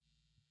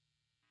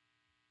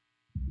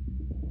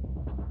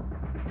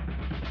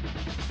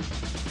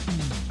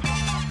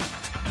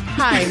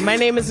Hi, my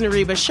name is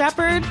Nariba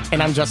Shepherd.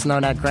 And I'm Justin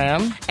Arnett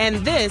Graham.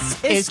 And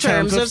this is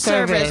Terms of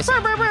Service.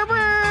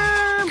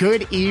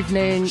 Good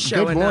evening,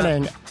 good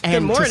morning,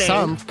 and to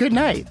some, good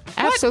night.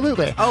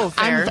 Absolutely. Oh,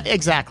 fair.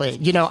 Exactly.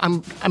 You know,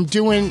 I'm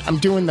doing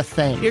the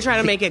thing. You're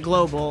trying to make it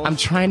global. I'm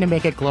trying to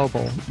make it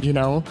global, you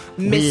know.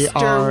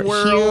 Mr.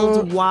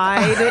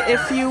 Worldwide,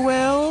 if you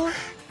will.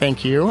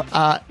 Thank you.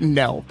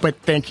 No, but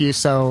thank you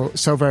so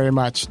very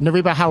much.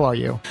 Nariba, how are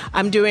you?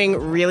 I'm doing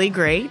really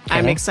great. Okay.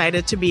 I'm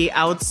excited to be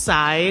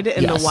outside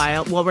in the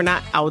wild. Well, we're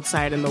not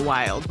outside in the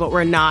wild, but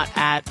we're not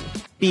at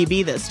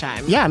BB this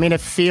time. Yeah, I mean,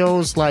 it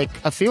feels like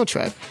a field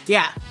trip.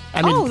 Yeah.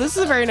 I mean, this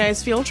is a very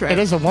nice field trip. It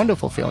is a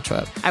wonderful field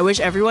trip. I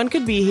wish everyone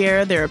could be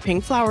here. There are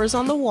pink flowers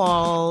on the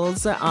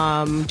walls. Where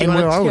are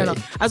we? I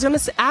was going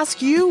to ask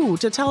you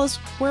to tell us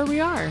where we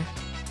are.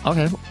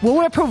 Okay. Well,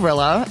 we're at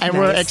Perilla, and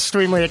we're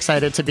extremely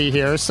excited to be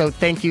here. So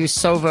thank you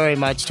so very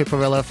much to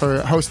Perilla for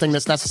hosting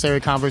this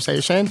necessary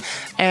conversation.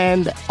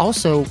 And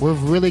also, we're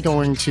really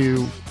going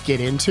to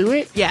get into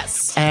it.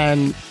 Yes.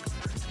 And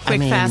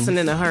quick, fast, and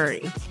in a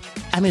hurry.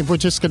 I mean, we're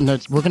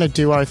gonna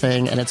do our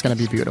thing, and it's gonna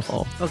be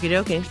beautiful. Okie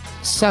dokie.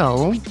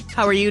 So,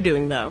 how are you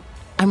doing, though?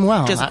 I'm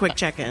well. Just a quick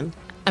check-in.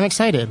 I'm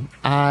excited.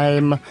 I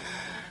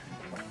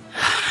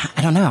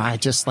don't know. I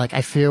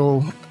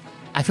feel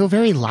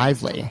very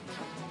lively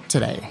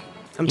today.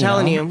 I'm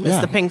telling you,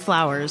 it's the pink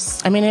flowers.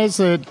 I mean, it's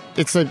the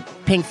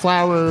pink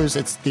flowers.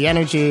 It's the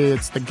energy.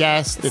 It's the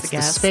guests. It's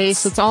the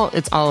space. It's all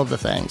of the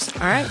things.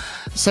 All right.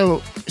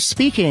 So,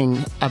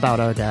 speaking about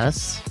our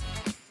guests,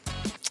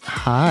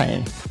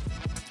 hi,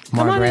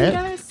 Margaret.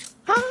 Come on in, guys.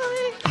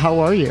 Hi. How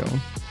are you?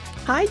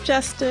 Hi,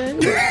 Justin.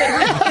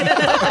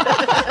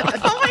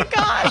 Oh my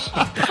gosh.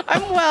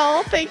 I'm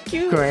well, thank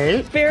you.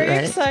 Great. Very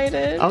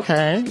excited.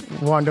 Okay,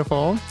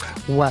 wonderful.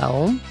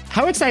 Well,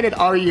 how excited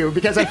are you?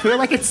 Because I feel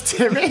like it's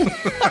timid.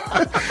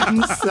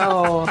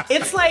 So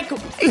it's like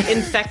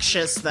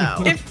infectious,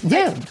 though.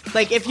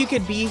 If you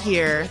could be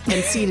here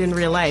and see it in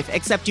real life,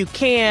 except you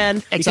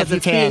can because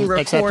it's being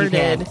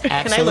recorded.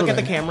 Can I look at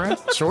the camera?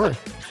 Sure.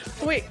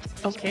 Wait,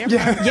 okay.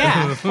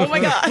 Yeah. Oh my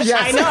gosh.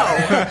 Yes. I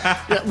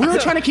know. Yeah, we were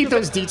trying to keep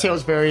those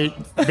details very,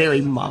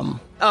 very mum.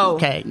 Oh.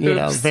 Okay. You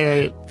know,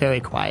 very, very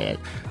quiet.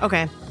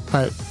 Okay.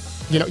 But,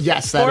 you know,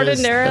 yes, that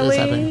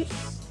ordinarily,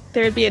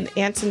 there'd be an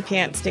ants and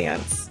pants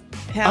dance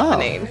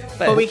happening.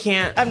 But we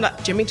can't. I'm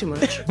not jimming too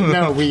much.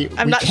 No, we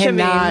not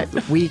cannot.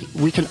 We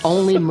can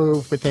only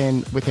move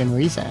within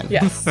reason.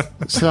 Yes.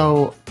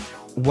 So,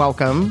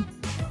 welcome.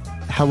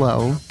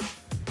 Hello.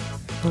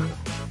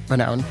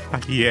 Renown.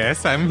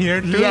 Yes, I'm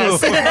here too.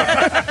 Yes.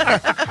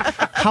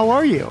 How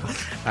are you?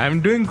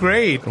 I'm doing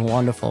great.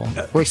 Wonderful.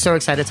 We're so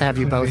excited to have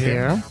you both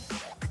here.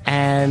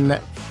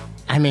 And,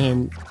 I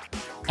mean,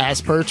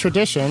 as per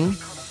tradition,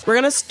 we're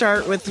going to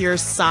start with your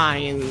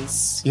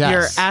signs. Yes.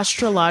 Your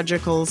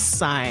astrological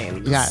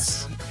signs.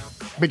 Yes.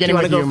 Beginning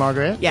with you,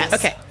 Margaret. Yes.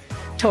 Okay.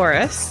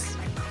 Taurus.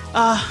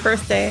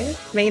 Birthday,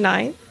 May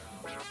 9th.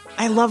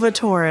 I love a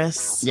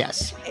Taurus.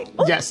 Yes.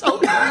 Yes. Oh.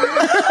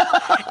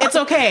 It's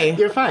okay.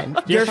 You're fine.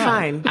 You're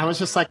fine. I was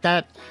just like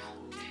that.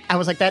 I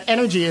was like, that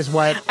energy is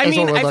what I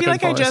mean, what we're I feel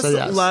like for, I just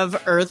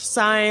love earth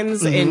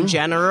signs in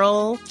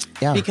general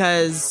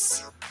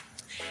because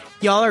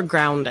y'all are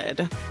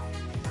grounded.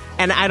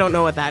 And I don't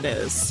know what that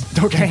is.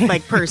 Okay.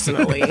 Like,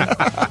 personally.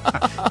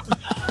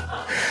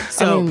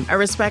 So, I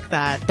respect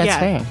that. That's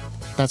fair.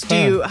 That's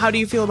fair. How do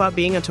you feel about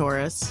being a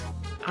Taurus?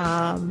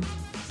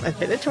 I've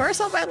been a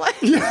Taurus all my life.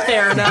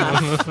 Fair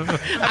enough.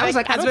 I was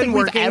like, I don't think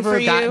we've ever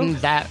gotten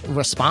that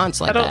response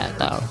like that,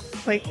 though.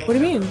 Like, what do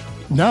you mean?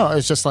 No,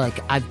 it's just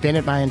like, I've been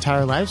it my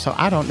entire life, so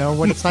I don't know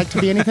what it's like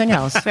to be anything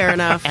else. Fair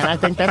enough. And I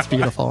think that's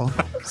beautiful.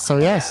 So,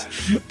 yes.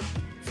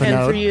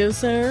 For you,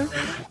 sir?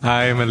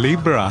 I'm a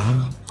Libra.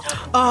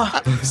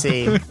 Oh,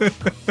 see,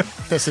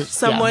 this is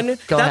someone. Yeah,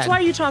 that's ahead. Why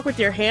you talk with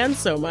your hands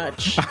so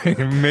much.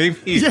 Maybe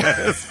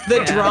yes.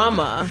 The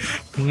drama.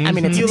 I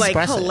mean, it's you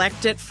expressive. Like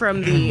collect it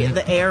from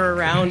the air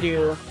around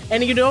you,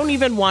 and you don't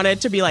even want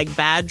it to be like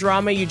bad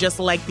drama. You just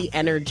like the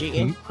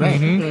energy. Right.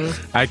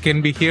 Mm-hmm. I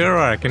can be here or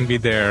I can be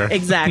there.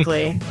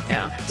 Exactly.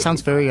 Yeah.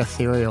 Sounds very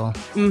ethereal.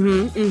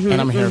 And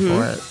I'm here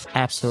for it.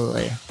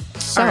 Absolutely.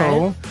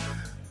 So,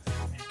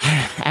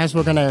 as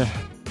we're gonna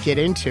get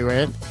into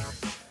it.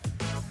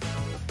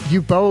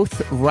 You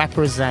both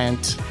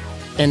represent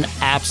an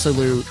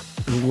absolute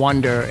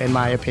wonder, in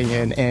my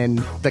opinion, in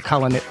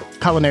the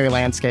culinary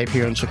landscape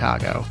here in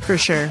Chicago. For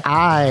sure.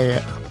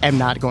 I am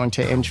not going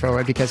to intro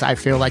it because I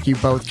feel like you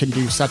both can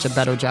do such a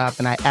better job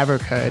than I ever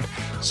could.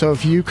 So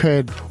if you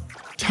could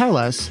tell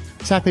us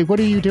exactly what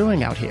are you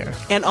doing out here?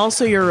 And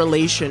also your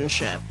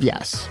relationship.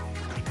 Yes.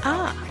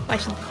 I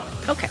should.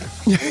 Okay.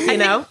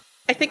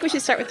 I think we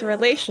should start with the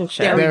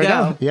relationship. There we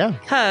go. Yeah.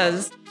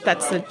 Because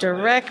that's the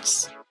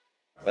direct.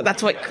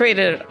 That's what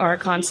created our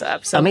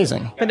concept. So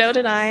amazing. Vinod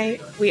and I,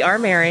 we are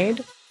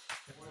married.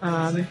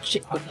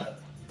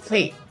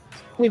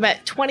 We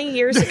met 20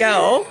 years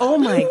ago. Oh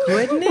my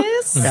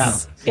goodness.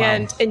 Yeah.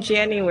 And in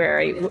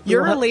January.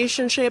 Your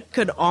relationship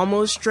could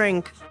almost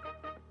drink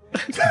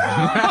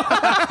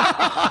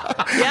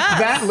Yeah.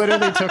 That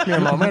literally took me a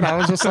moment. I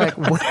was just like,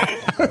 what?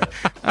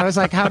 I was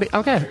like,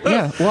 okay,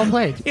 yeah, well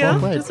played. Yeah,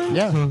 well played.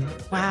 Yeah.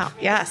 Wow.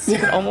 Yes. You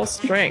can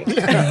almost drink.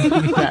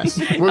 Yes.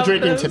 We're Of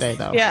drinking those- today,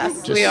 though. Yes,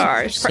 Just we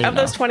are. so you Of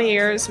those know. 20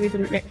 years, we've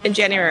been in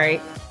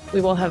January. We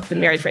will have been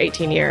married for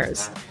 18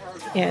 years,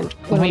 and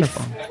when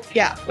Wonderful.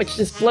 which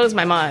just blows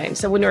my mind.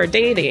 So when we were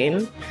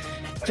dating,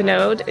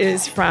 Vinod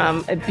is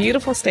from a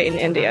beautiful state in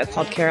India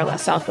called Kerala,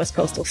 southwest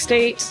coastal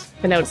state.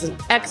 Vinod is an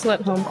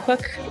excellent home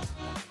cook.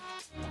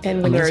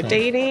 And when we were Amazing.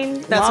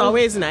 dating, That's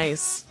always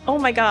nice. oh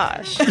my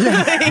gosh,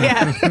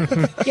 Yeah.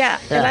 yeah.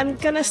 And I'm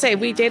gonna say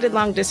we dated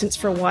long distance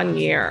for 1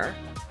 year,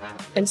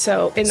 and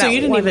so in So that you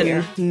didn't 1 even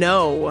year,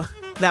 know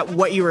that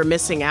what you were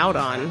missing out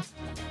on.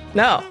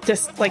 no,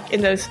 just like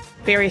in those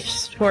very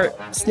short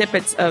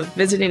snippets of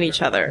visiting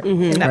each other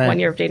in that Right. 1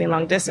 year of dating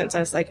long distance, I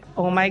was like,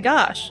 oh my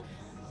gosh,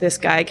 this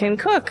guy can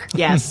cook.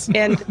 Yes.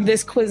 And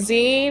this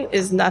cuisine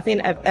is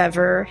nothing I've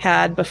ever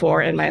had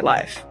before in my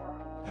life.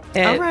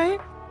 And All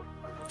right.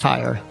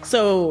 Fire.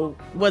 So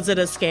was it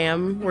a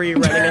scam? Were you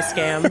running a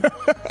scam?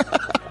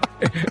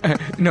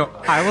 No,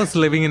 I was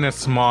living in a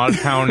small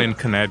town in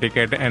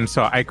Connecticut, and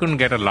so I couldn't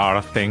get a lot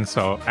of things.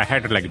 So I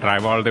had to like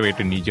drive all the way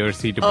to New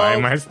Jersey to buy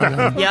my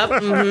stuff.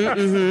 Yep.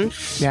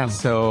 Yeah.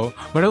 So,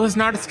 but it was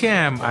not a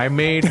scam. I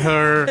made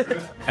her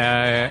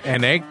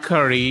an egg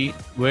curry,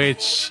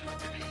 which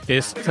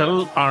is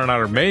still on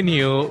our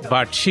menu,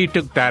 but she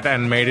took that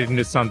and made it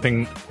into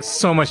something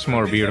so much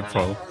more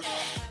beautiful.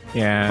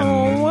 And,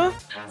 Oh.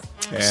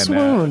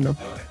 Swoon.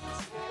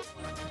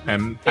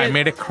 and I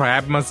made a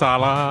crab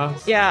masala.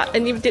 yeah,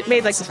 and you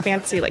made like this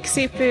fancy like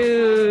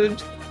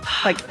seafood,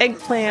 like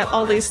eggplant,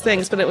 all these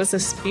things, but it was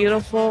this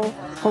beautiful,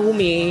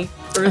 homey,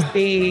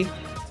 earthy,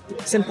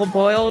 simple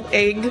boiled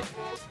egg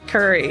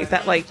curry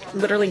that like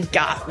literally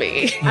got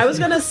me. I was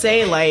gonna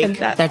say, And like,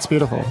 that, That's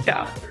beautiful.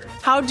 yeah.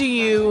 how do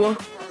you,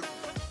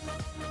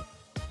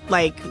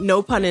 like,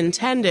 no pun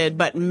intended,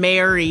 but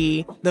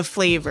marry the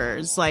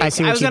flavors? Like, I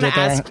see what was you gonna did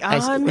there. ask.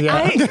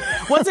 Yeah.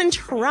 I wasn't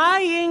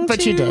trying But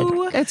to. you did.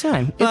 It's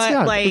fine. It's But,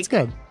 good. like, It's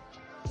good.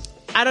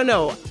 I don't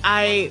know.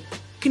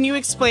 Can you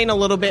explain a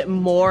little bit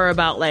more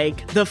about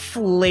like the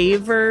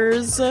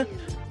flavors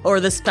or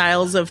the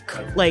styles of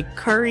like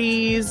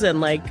curries and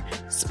like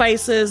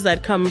spices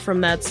that come from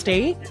that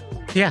state?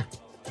 Yeah,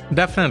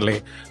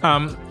 definitely.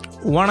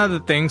 One of the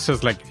things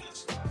is like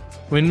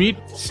when we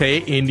say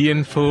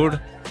Indian food,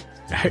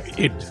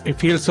 it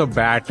feels so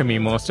bad to me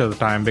most of the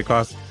time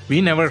because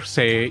we never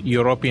say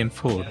European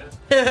food.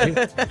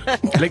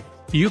 Like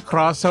you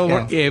cross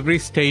over every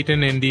state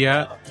in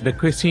India, the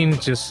cuisine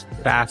just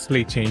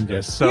vastly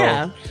changes. So,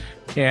 Yeah.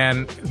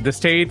 and the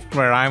state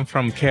where I'm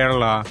from,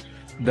 Kerala,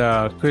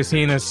 the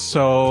cuisine is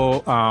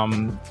so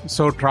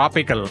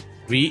tropical.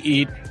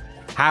 We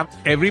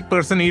every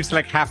person eats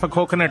like half a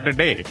coconut a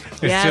day.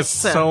 It's Yes. just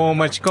so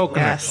much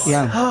coconut. Yes.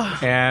 Yeah.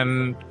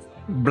 And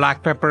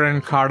black pepper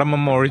and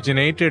cardamom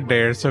originated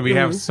there, so we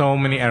have so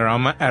many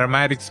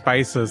aromatic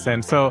spices.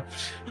 And so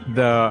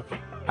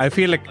I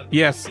feel like,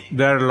 yes,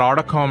 there are a lot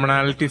of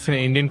commonalities in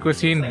Indian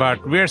cuisine,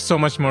 but we're so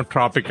much more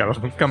tropical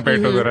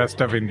compared to the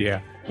rest of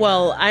India.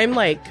 Well, I'm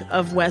like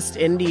of West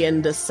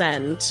Indian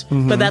descent,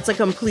 but that's a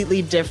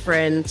completely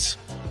different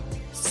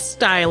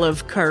style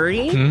of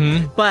curry.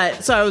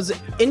 But so I was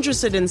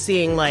interested in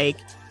seeing like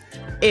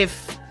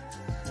if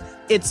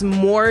it's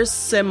more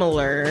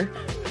similar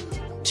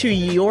to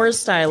your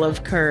style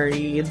of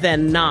curry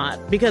than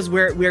not, because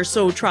we're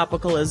so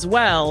tropical as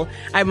well.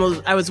 I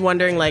was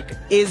wondering, like,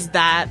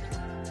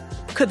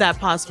 could that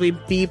possibly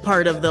be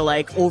part of the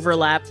like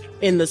overlap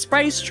in the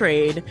spice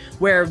trade,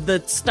 where the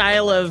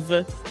style of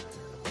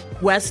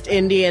West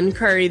Indian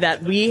curry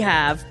that we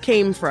have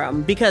came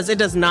from? Because it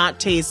does not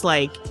taste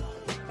like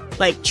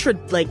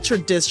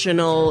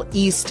traditional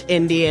East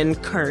Indian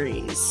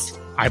curries.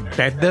 I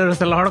bet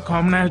there's a lot of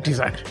commonalities.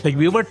 Like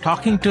we were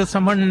talking to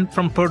someone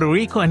from Puerto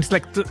Rico, and it's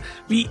like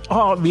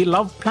we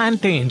love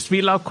plantains,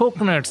 we love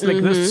coconuts.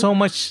 Like there's so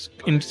much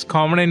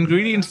common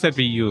ingredients that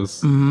we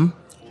use.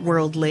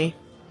 Worldly.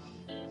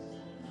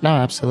 No,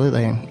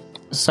 absolutely.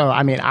 So,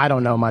 I mean, I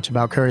don't know much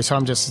about curry, so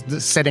I'm just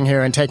sitting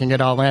here and taking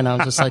it all in. I'm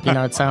just like,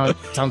 it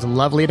sounds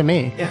lovely to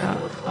me.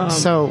 Yeah.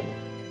 So,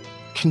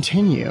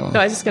 continue. No,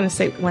 I was just going to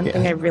say one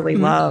thing I really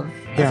love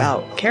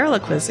about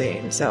Kerala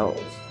cuisine. So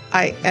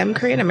I am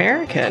Korean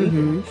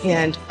American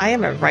and I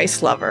am a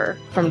rice lover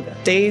from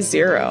day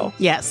zero.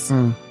 Yes.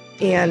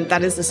 And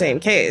that is the same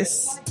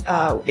case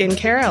in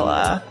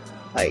Kerala.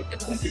 Like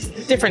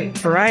different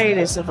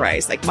varieties of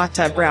rice, like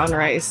mata brown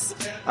rice.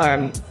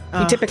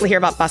 You typically hear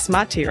about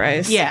basmati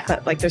rice. Yeah.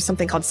 But like there's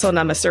something called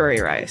Sona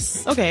Masuri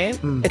rice. Okay. It's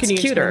Can you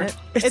cuter.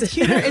 explain it? It's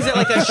cuter. Is it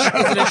like is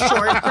it a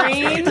short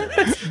grain?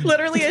 It's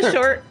literally a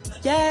short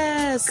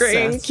Yes.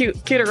 grain,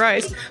 cuter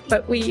rice.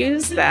 But we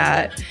use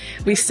that,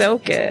 we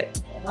soak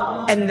it,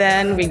 and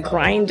then we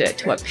grind it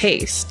to a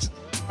paste.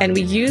 And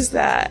we use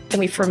that and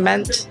we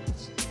ferment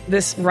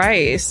this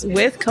rice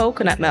with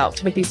coconut milk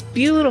to make these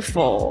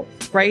beautiful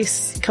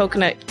rice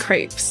coconut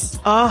crepes.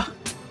 Oh,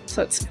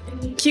 So it's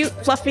cute,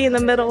 fluffy in the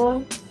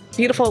middle,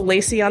 beautiful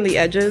lacy on the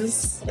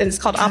edges, and it's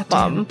called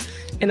appam.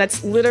 And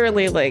that's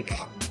literally like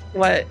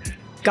what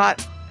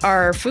got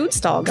our food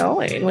stall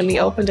going when we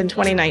opened in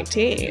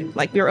 2019.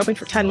 Like, we were open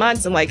for 10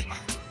 months, and like,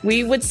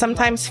 we would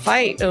sometimes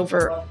fight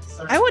over,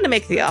 I want to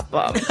make the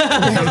appam.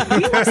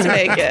 He wants to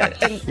make it.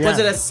 And Was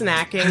it a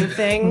snacking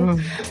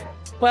thing?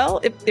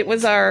 well, it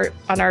was on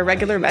our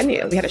regular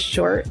menu. We had a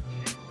short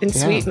and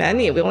sweet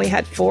menu. We only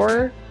had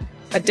 4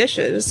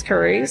 dishes,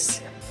 curries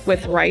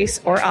with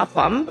rice or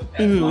appam.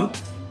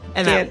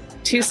 And We had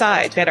 2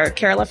 sides. We had our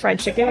Kerala fried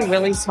chicken,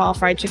 really small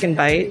fried chicken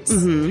bites,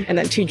 and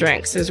then 2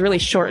 drinks. It was a really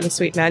short and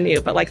sweet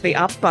menu. But like the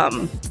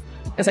appam,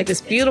 it's like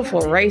this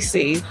beautiful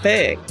ricey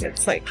thing.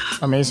 It's like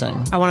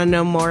Amazing. I want to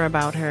know more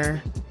about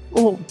her.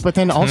 Oh, but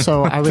then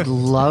also, I would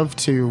love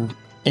to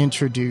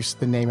introduce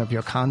the name of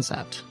your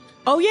concept.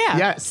 Oh yeah.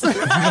 Yes.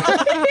 Because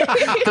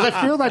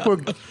I feel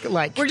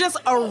like We're just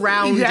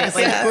around Yes. it,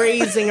 like Yeah.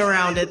 grazing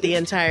around it the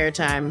entire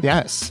time.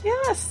 yes.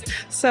 yes.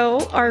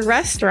 So our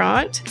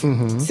restaurant,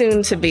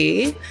 soon to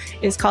be,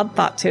 is called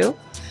Thatu.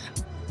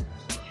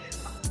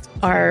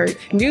 Our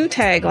new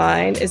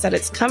tagline is that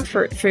it's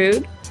comfort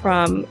food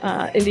from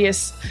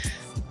India's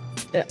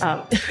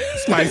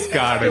Spice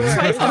Garden.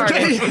 Spice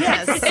Garden.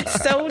 Yes.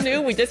 It's so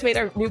new. We just made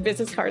our new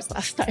business cards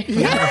last night.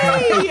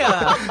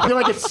 Yeah. I feel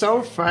like it's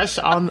so fresh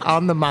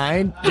on the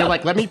mind. You're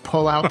like, let me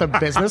pull out the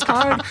business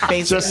card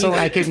just so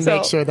I can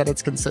make sure that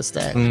it's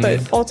consistent.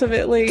 But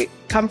ultimately,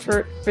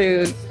 comfort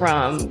food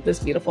from this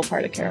beautiful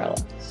part of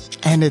Kerala.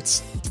 And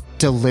it's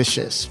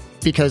delicious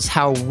because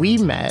how we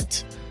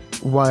met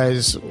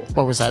was,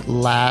 what was that,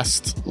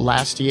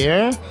 last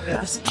year?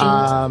 Yes.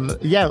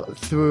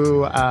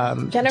 Through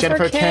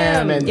Jennifer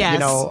Kim and, Yes. you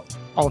know,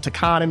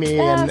 Alteconomy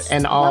Yes,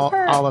 and love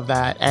her. all of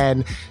that.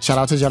 And shout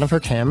out to Jennifer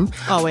Kim.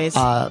 Always.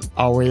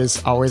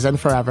 Always and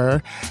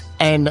forever.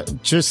 And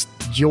just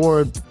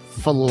your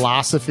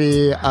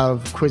philosophy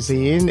of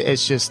cuisine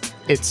is just,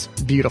 it's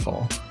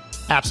beautiful.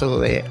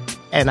 Absolutely.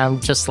 And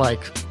I'm just like,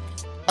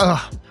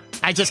 ugh.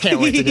 I just can't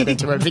wait to get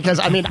into it because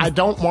I mean I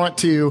don't want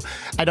to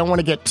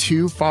get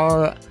too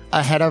far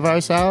ahead of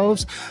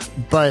ourselves,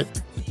 but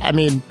I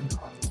mean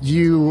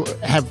you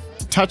have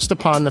touched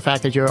upon the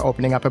fact that you're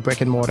opening up a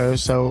brick and mortar,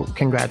 so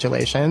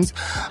congratulations.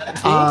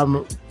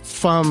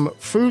 From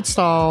food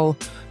stall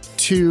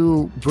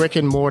to brick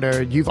and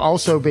mortar, you've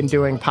also been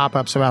doing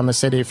pop-ups around the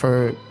city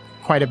for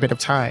quite a bit of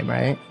time,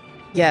 right?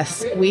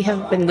 Yes, we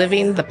have been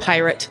living the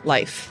pirate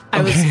life.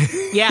 I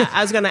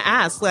was going to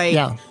ask, like,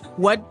 Yeah.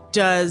 what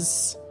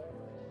does,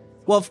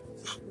 well,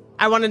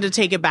 I wanted to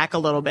take it back a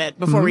little bit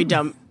before we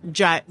dive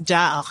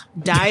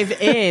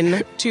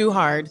in too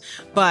hard,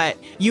 but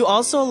you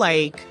also,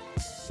 like,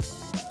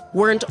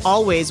 weren't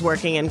always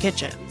working in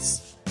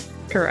kitchens.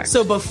 Correct.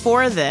 So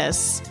before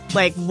this,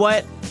 like,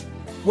 what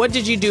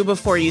did you do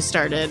before you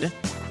started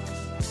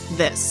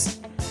this?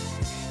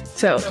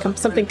 So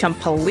something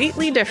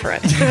completely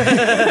different.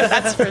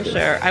 That's for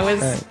sure. I was,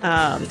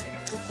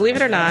 believe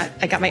it or not,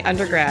 I got my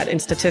undergrad in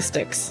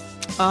statistics.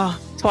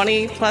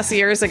 20 plus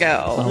years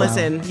ago.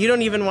 Listen, you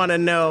don't even want to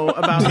know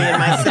about me in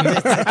my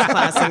statistics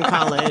class in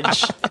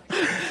college.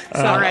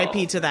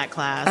 RIP to that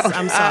class.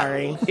 I'm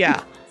sorry.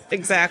 Yeah,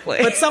 exactly.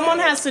 But someone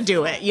has to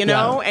do it, you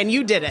know? And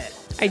you did it.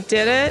 I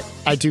did it.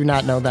 I do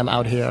not know them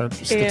out here,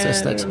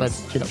 statistics, And-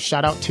 but you know,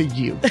 shout out to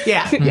you.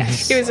 Yeah.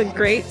 It was a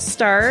great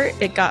start.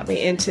 It got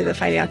me into the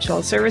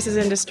financial services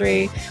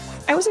industry.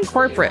 I was in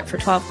corporate for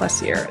 12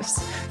 plus years.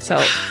 So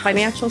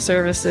financial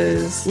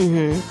services,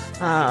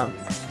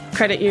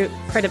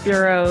 credit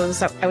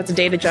bureaus. I was a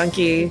data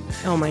junkie.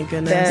 Oh my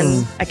goodness.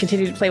 Then I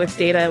continued to play with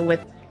data, with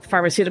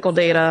pharmaceutical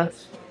data,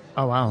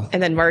 Oh wow.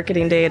 and then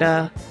marketing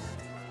data.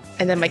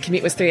 And then my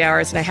commute was 3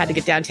 hours, and I had to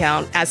get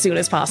downtown as soon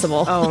as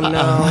possible. Oh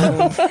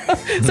no.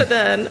 So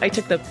then I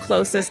took the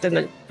closest and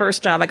the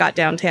first job I got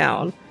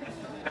downtown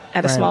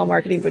at a Right. small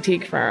marketing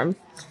boutique firm.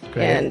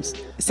 Great. And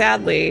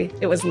sadly,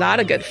 it was not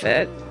a good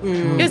fit.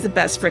 It was the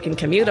best freaking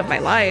commute of my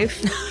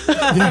life.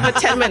 A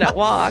 10-minute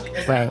walk.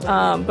 Right.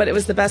 But it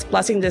was the best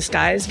blessing in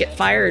disguise to get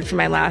fired from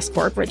my last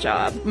corporate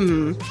job.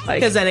 Like,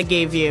 Because then it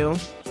gave you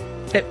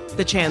it,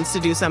 the chance to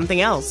do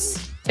something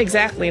else.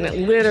 exactly. And it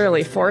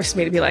literally forced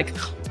me to be like,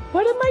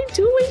 what am I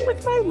doing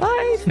with my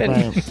life?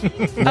 And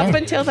Right. up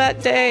until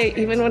that day,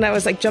 even when I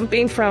was like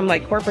jumping from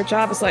like corporate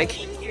job, it's like,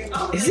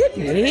 is it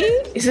me?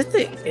 Is it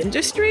the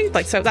industry?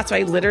 Like, so that's why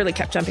I literally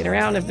kept jumping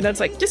around. And it's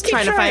like, just keep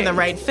Trying to find the trying.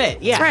 right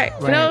fit. Yeah. Right.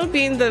 Right. You know,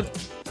 being the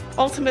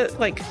ultimate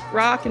like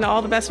rock in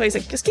all the best ways.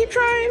 Like, just keep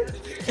trying.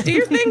 Do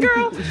your thing,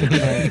 girl.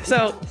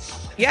 So,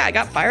 yeah, I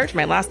got fired from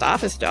my last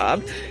office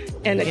job.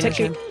 And it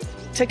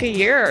took a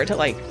year to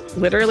like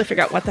literally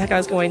figure out what the heck I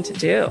was going to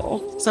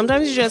do.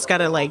 Sometimes you just got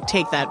to like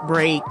take that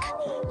break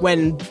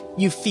when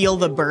you feel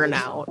the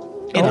burnout.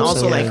 And Oh,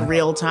 also absolutely. like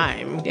real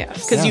time.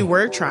 Yes. Because Yeah. you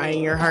were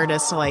trying your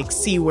hardest to like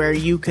see where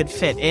you could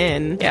fit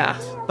in. Yeah.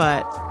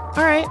 But all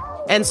right.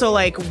 And so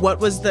like what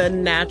was the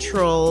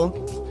natural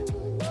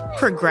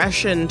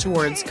progression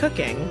towards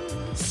cooking?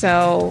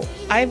 So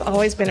I've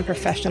always been a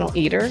professional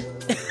eater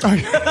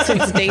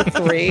since day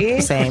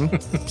 3. Same.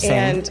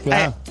 And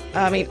Yeah.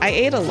 I mean, I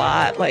ate a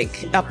lot.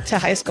 Like up to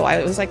high school,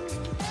 I was like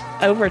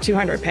over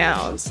 200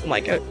 pounds.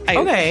 Like,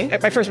 Okay.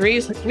 my first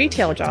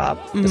retail job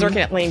was working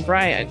at Lane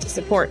Bryant to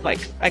support like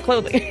my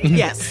clothing.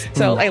 Yes.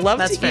 So I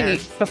loved That's to fair.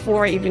 eat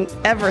before I even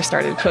ever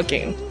started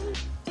cooking.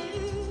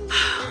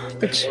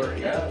 Which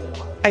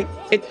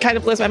it kind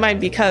of blows my mind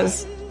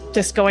because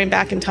just going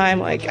back in time,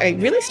 like I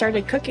really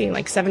started cooking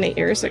like 7-8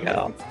 years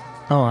ago.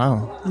 Oh,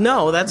 wow.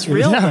 No, that's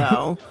real Yeah.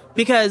 though.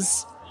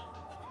 Because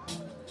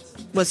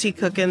was he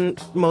cooking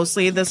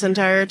mostly this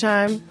entire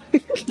time?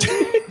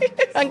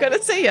 I'm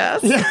gonna say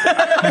yes.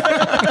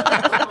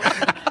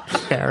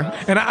 Fair.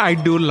 And I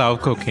do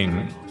love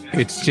cooking.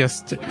 It's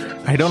just,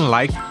 I don't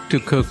like to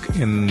cook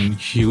in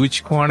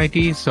huge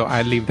quantities, so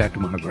I leave that to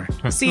Margaret.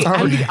 See,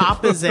 I'm the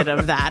opposite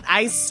of that.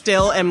 I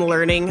still am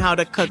learning how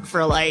to cook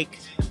for like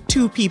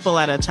 2 people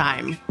at a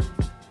time.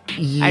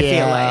 Yeah, I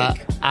feel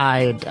like.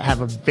 I have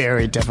a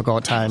very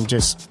difficult time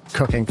just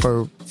cooking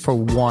for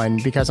one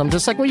because I'm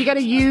just like, well, you got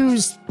to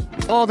use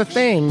all the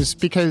things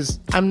because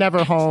I'm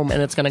never home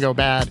and it's going to go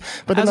bad.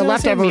 But then I the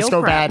was gonna say leftovers meal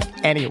go prep.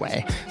 bad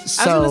anyway. I was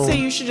So gonna say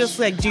you should just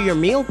like do your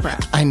meal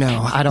prep. I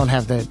know I don't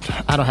have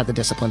the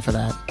discipline for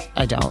that.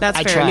 I don't. That's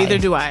I fair. try. Neither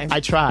do I. I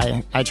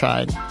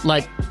tried.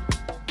 Like,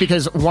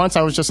 because once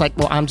I was just like,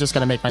 well, I'm just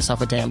going to make myself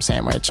a damn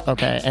sandwich,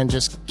 okay, and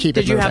just keep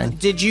it moving.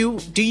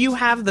 Do you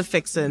have the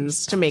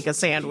fixins to make a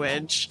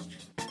sandwich?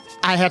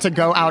 I had to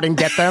go out and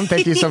get them.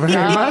 Thank you so very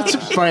much.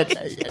 But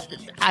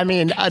I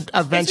mean,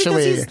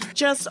 eventually, It's because he's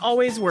just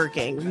always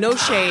working. No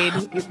shade,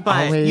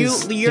 but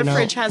Always, your you know.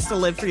 fridge has to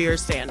live for your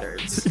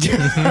standards.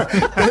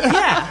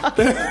 Yeah,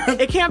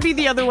 it can't be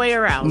the other way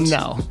around.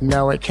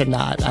 no, it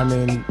cannot. I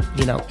mean,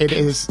 it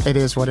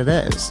is what it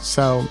is.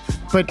 So,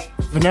 but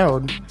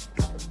no,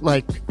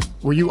 like,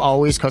 were you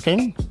always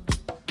cooking?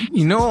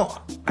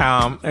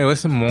 It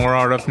was more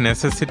out of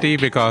necessity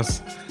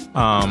because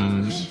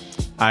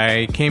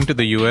I came to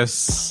the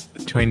US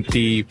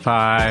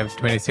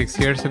 26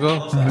 years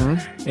ago.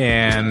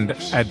 And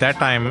at that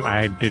time,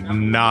 I did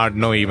not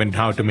know even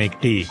how to make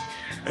tea.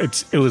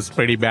 It was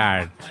pretty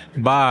bad.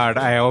 But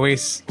I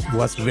always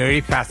was very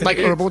Like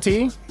fascinated. herbal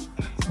tea?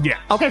 Yeah.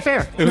 Okay,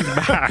 fair. It was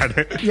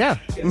bad. Yeah.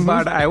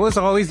 But I was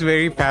always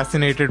very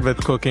fascinated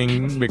with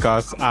cooking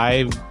because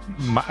I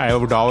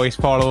would always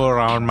follow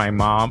around my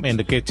mom in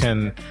the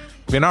kitchen.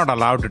 We're not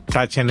allowed to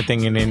touch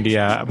anything in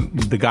India.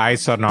 The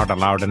guys are not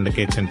allowed in the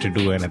kitchen to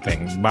do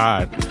anything.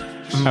 But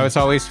I was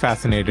always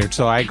fascinated.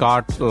 So I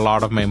got a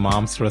lot of my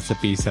mom's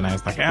recipes and I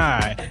was like,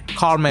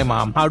 call my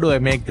mom. How do I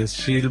make this?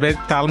 She'll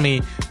tell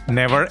me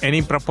never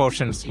any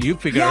proportions. You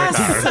figure Yes.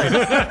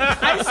 it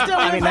out. I still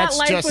live that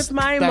life with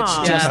my that's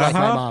mom. just like my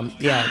Uh-huh. mom.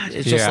 Yeah,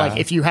 it's just Yeah. like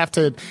if you have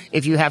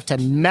to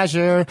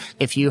measure,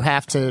 if you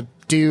have to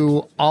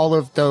do all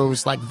of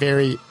those like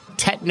very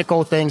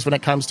technical things when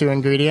it comes to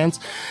ingredients,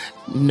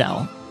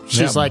 no.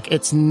 She's Yeah. like,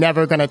 it's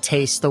never going to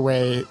taste the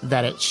way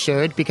that it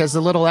should because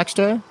the little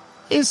extra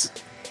is,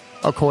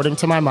 according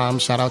to my mom,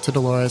 shout out to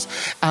Dolores,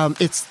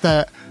 it's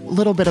the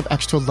little bit of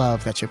extra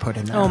love that you put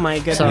in there. Oh, my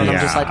goodness. So I'm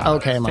just Yeah. like,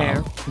 okay, mom.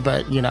 Fair.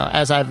 But,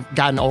 as I've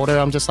gotten older,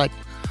 I'm just like,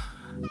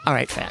 all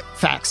right,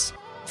 facts.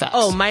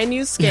 Oh, my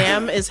new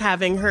scam is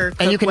having her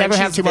cook And you can when never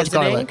have she's too much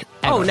visiting. garlic.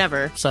 Oh, ever.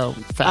 never. So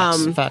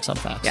facts on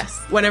facts. Yes.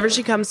 Whenever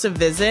she comes to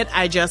visit,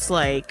 I just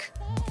like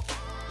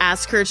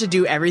ask her to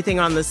do everything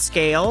on the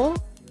scale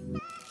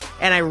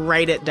and I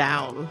write it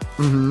down.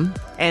 Mm-hmm.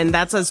 And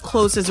that's as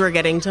close as we're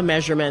getting to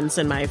measurements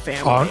in my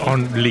family.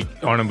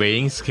 on a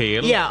weighing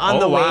scale. Yeah, on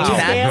the weighing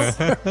That's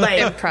scale. Like,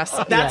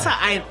 impressive. That's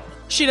how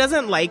she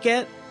doesn't like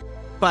it,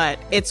 but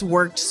it's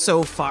worked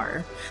so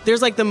far.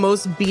 There's like the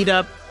most beat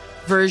up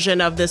version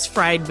of this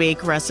fried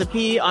bake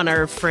recipe on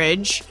our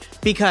fridge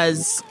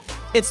because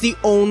it's the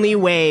only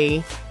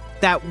way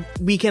that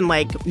we can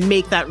like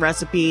make that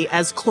recipe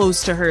as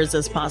close to hers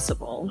as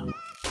possible.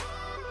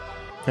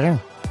 Yeah.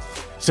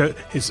 So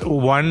it's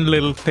one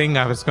little thing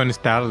I was going to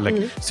tell.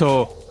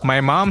 So my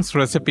mom's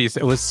recipes,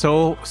 it was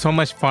so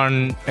much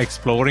fun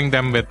exploring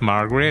them with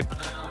Margaret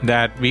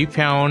that we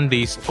found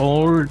these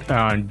old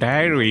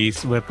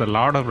diaries with a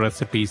lot of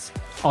recipes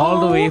all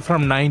the way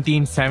from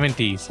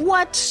 1970s.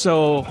 What?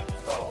 So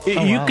you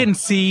wow. can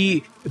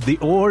see the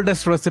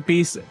oldest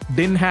recipes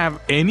didn't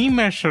have any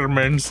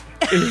measurements.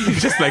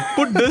 It's just like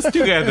put this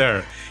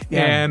together.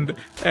 Yeah.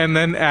 And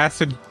then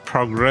as it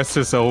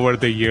progresses over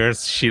the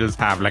years, she'll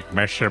have like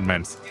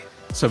measurements.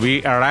 So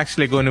we are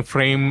actually going to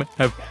frame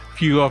a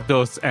few of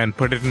those and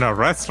put it in a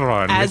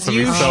restaurant. As This will be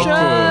you so should.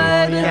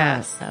 cool.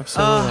 Yes.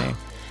 Absolutely.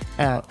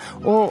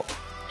 Well,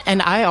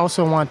 and I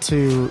also want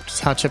to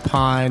touch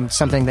upon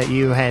something that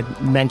you had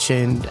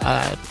mentioned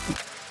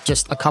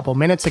just a couple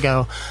minutes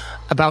ago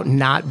about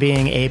not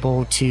being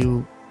able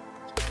to,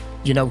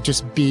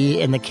 just be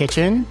in the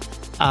kitchen.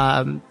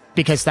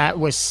 Because that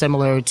was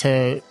similar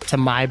to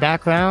my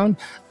background.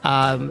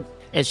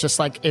 It's just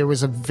like it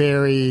was a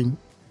very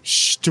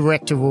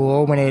strict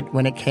rule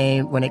when it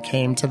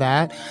came to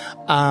that.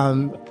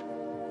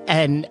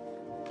 And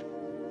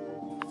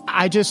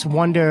I just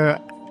wonder,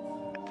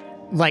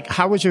 like,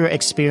 how was your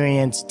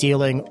experience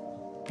dealing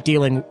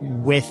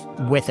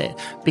with it?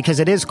 Because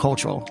it is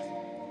cultural.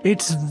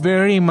 It's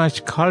very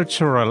much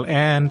cultural,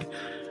 and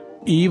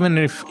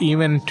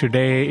even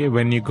today,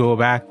 when you go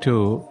back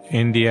to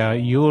India,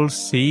 you'll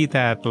see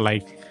that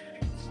like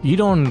you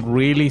don't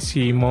really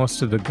see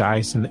most of the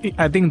guys.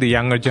 I think the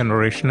younger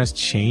generation is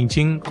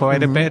changing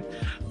quite a bit,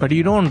 but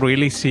you don't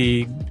really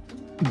see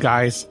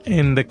guys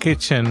in the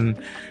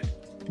kitchen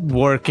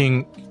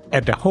working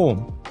at the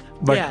home.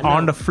 But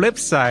on the flip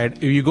side,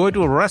 if you go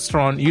to a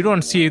restaurant, you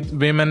don't see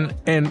women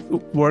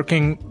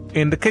working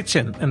in the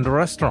kitchen in the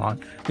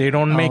restaurant. They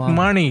don't make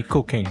money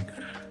cooking.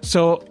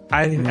 So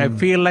I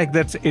feel like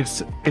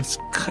it's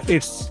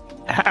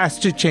has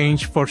to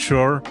change for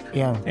sure.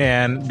 Yeah.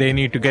 And they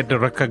need to get the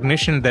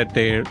recognition that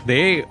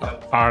they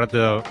are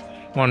the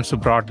ones who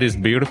brought these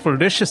beautiful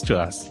dishes to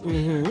us.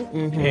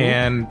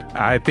 And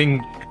I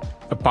think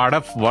a part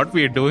of what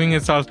we're doing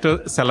is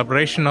also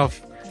celebration of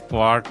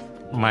what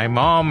my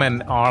mom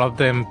and all of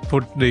them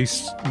put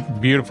these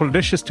beautiful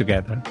dishes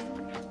together.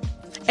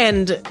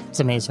 And It's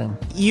amazing.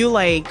 you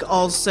like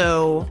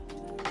also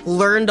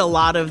learned a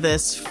lot of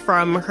this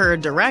from her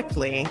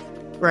directly,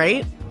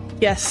 right?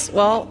 Yes,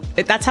 well,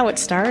 that's how it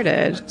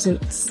started.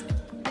 Since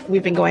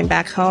we've been going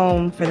back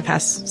home for the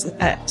past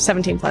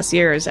 17 plus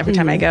years, every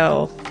time I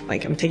go,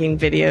 like I'm taking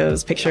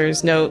videos,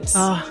 pictures, notes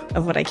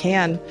of what I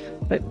can.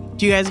 But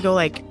Do you guys go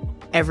like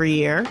every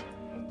year?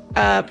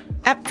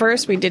 at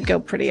first, we did go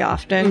pretty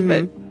often,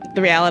 but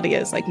the reality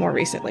is, like more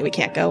recently, we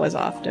can't go as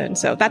often.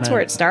 So that's where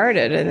it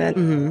started, and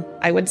then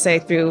I would say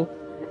through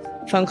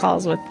phone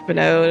calls with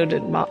Vinod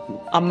and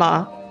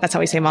Amma. That's how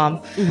we say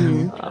mom.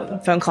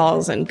 Phone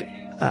calls and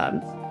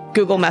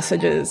Google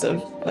messages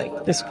of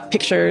like just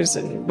pictures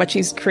and what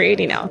she's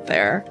creating out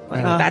there.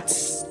 Like,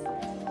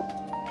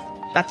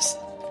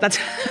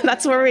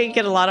 that's where we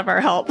get a lot of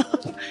our help.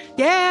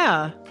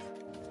 Yeah.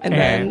 And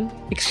then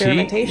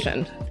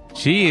experimentation.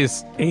 She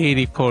is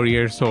 84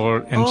 years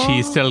old and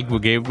she still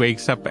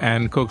wakes up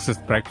and cooks us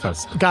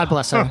breakfast. God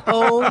bless her.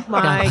 Oh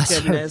my bless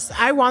her. goodness.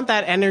 I want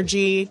that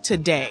energy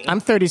today. I'm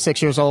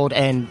 36 years old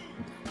and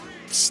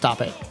stop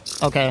it.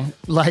 Okay.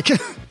 Like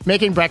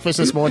making breakfast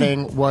this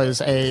morning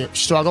was a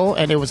struggle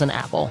and it was an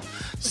apple.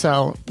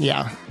 So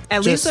yeah.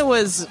 At least it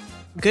was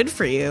good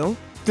for you.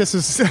 This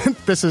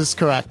is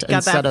correct.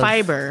 Got that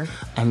fiber.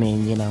 I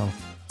mean, you know,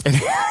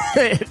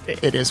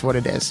 it is what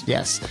it is.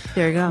 Yes.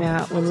 There you go.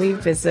 Yeah, when we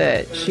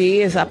visit,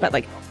 she is up at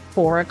like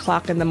 4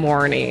 o'clock in the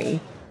morning.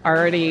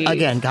 Already.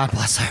 Again, God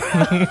bless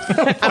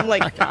her. I'm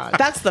like,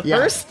 that's the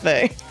first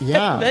thing.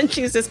 Yeah. Then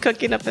she's just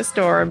cooking up a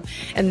storm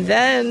and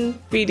then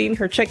feeding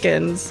her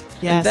chickens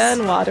Yes. and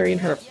then watering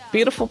her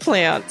beautiful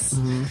plants.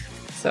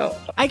 So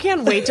I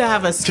can't wait to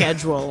have a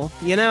schedule,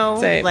 you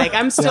know? Same. Like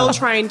I'm still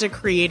trying to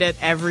create it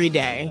every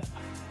day.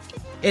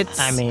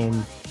 I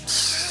mean,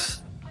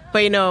 but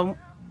you know,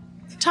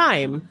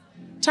 time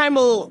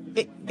will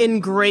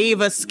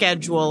engrave a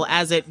schedule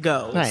as it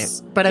goes. right.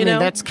 But I You mean, know?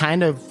 that's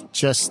kind of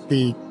just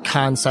the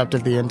concept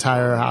of the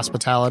entire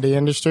hospitality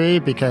industry,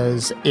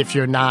 because if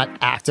you're not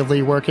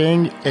actively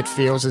working, it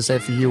feels as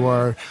if you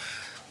are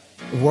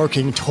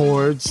working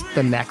towards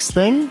the next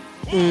thing.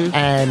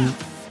 And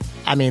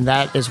I mean,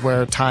 that is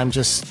where time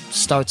just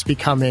starts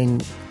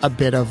becoming a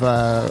bit of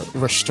a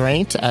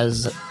restraint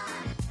as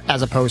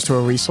opposed to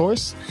a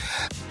resource.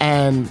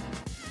 And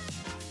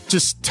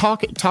just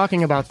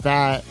talking about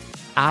that,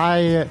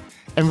 I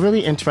am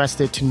really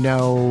interested to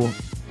know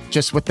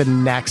just what the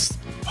next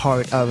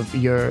part of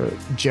your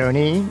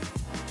journey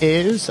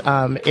is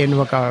in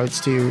regards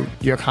to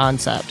your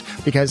concept,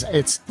 because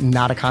it's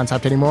not a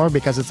concept anymore,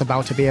 because it's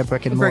about to be a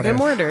brick and mortar. Brick and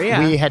mortar,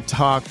 yeah. We had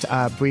talked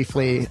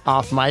briefly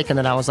off mic, and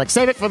then I was like,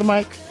 save it for the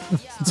mic.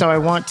 So I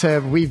want to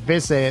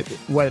revisit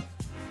what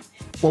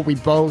we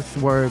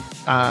both were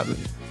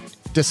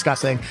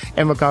discussing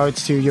in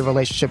regards to your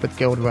relationship with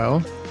Guild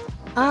Row.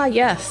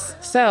 yes.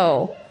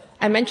 So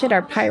I mentioned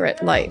our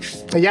pirate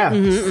life. Yeah.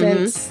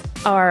 Since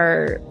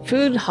our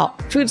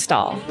food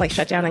stall like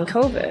shut down in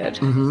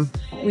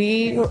COVID,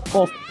 we were,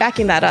 well,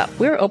 backing that up,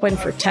 we were open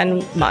for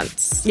 10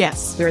 months.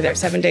 Yes. We were there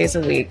 7 days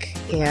a week,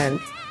 and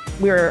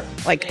we were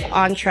like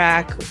on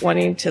track,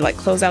 wanting to like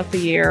close out the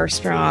year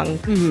strong,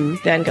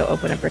 then go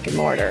open a brick and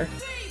mortar.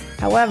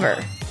 However,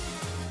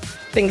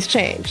 things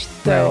changed.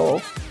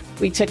 So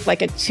we took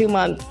like a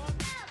 2-month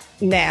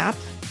nap,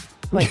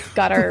 like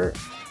got our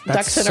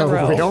ducks in so a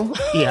row. real.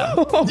 Yeah.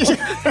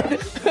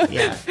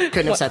 Yeah.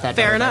 Couldn't have said that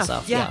Fair better enough.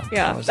 myself. Yeah.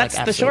 Yeah, I was that's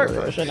like, the short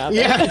absolutely. version of it.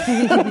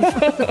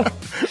 Yeah.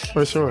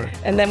 For sure.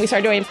 And then we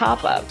started doing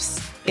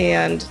pop-ups,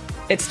 and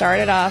it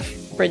started off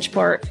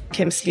Bridgeport,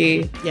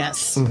 Kimsky,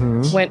 Yes.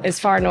 went as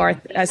far north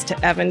as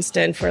to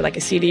Evanston for like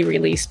a CD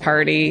release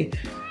party.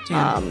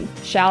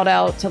 Shout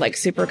out to like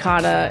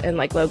Supercana and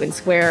like Logan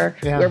Square,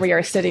 where we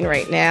are sitting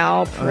right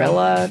now.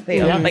 Perilla,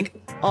 they opened, like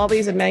all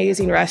these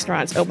amazing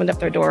restaurants opened up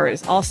their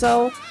doors.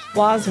 Also,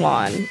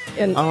 Wazwan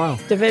in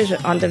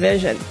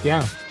Division.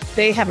 Yeah.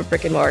 They have a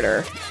brick and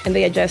mortar, and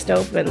they had just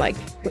opened like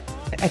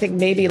I think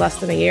maybe less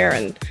than a year,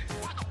 and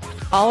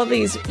all of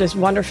these this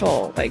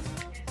wonderful like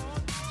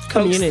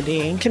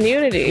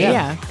community.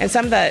 Yeah. And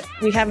some that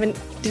we didn't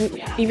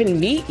even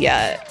meet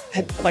yet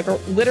had like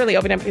literally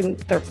opened up in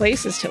their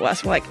places to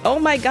us. We're like, oh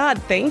my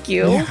God, thank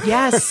you.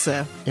 Yes.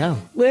 Yeah.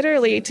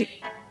 Literally to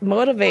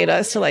motivate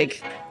us to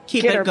like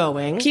Keep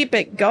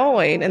it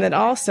going. And then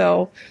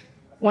also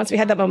once we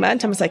had that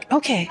momentum, it's like,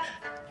 okay,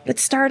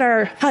 let's start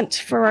our hunt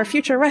for our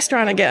future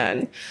restaurant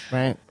again.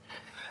 Right.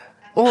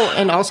 Well,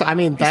 and also, I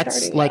mean,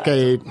 that's like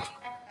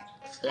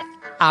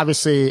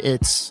obviously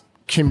it's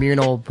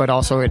communal, but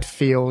also it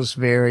feels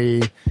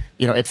very,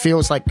 it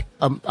feels like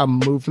a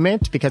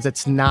movement because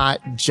it's not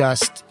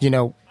just,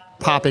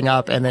 popping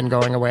up and then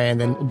going away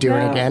and then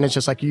doing it again. It's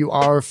just like you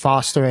are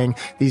fostering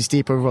these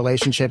deeper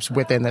relationships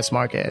within this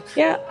market.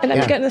 Yeah. And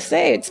I'm going to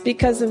say it's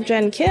because of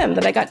Jen Kim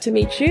that I got to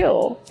meet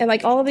you and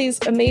like all of these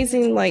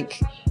amazing like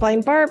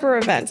blind barber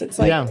events. It's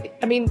like,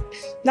 I mean,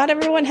 not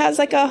everyone has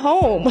like a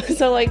home.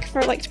 So like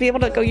for like to be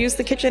able to go use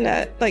the kitchen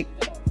at like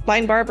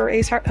Blind Barber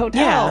Ace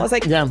Hotel. I was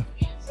like,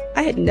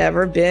 I had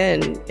never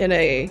been in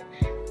a,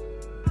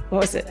 what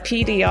was it?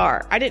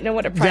 PDR. I didn't know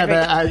what a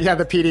private...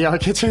 the PDR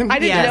kitchen. I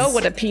didn't know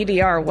what a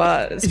PDR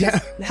was. Yeah.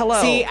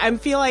 Hello. See, I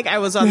feel like I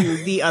was on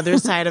the other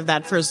side of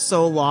that for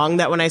so long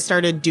that when I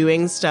started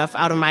doing stuff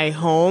out of my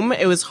home,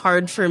 it was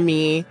hard for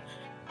me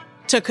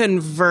to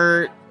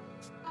convert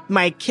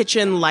my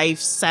kitchen life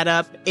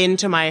setup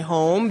into my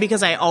home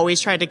because I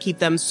always tried to keep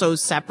them so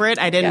separate.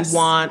 I didn't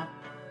want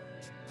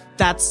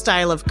that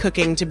style of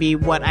cooking to be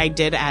what I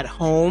did at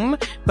home,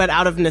 but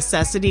out of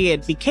necessity,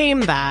 it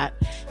became that.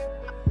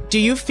 Do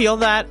you feel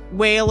that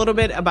way a little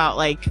bit about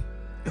like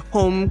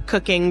home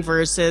cooking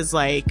versus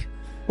like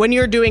when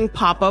you're doing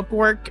pop-up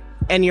work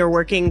and you're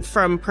working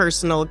from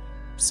personal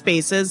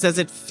spaces? Does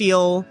it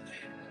feel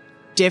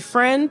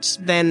different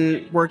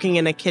than working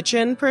in a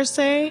kitchen per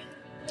se?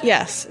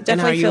 Yes, it and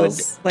definitely how you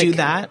feels would like do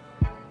that.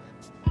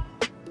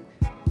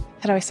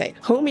 How do I say?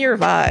 Homier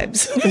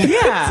vibes.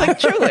 Yeah.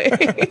 It's like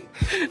truly.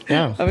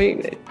 Yeah. I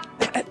mean,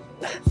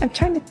 I'm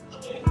trying to.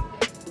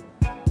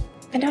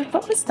 I know,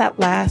 what was that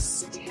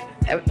last?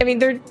 I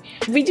mean,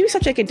 we do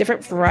such like a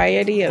different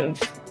variety of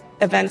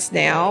events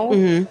now.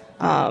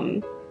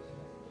 Mm-hmm.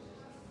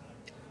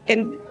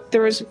 And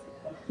there was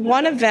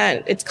one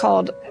event, it's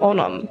called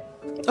Onam.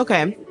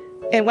 Okay.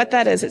 And what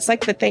that is, it's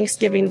like the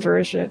Thanksgiving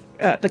version,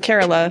 the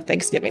Kerala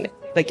Thanksgiving.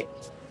 Like,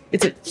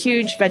 it's a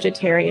huge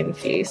vegetarian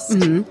feast.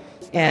 Mm-hmm.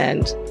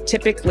 And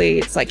typically,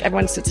 it's like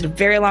everyone sits at a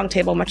very long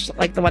table, much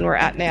like the one we're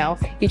at now.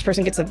 Each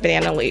person gets a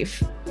banana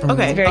leaf.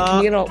 Okay. It's a very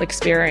communal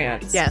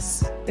experience.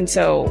 Yes. And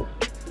so,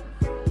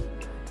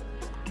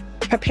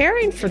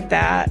 preparing for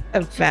that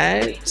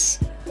event,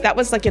 that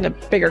was like in a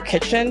bigger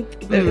kitchen.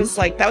 It was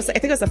like, I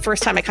think it was the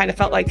first time I kind of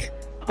felt like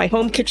my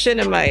home kitchen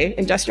and my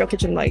industrial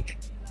kitchen, like,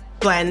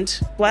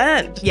 blend.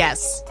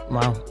 Yes.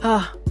 Wow.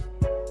 I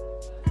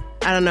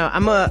don't know.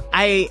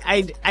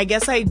 I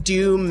guess I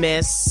do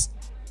miss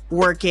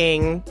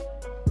working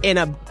in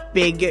a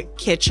big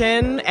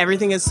kitchen.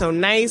 Everything is so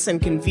nice and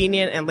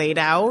convenient and laid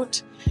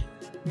out,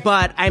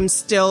 but I'm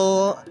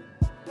still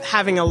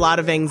having a lot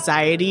of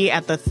anxiety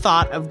at the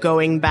thought of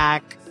going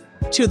back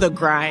to the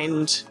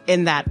grind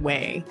in that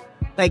way.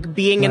 Like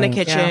being in a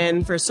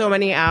kitchen for so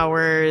many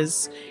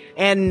hours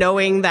and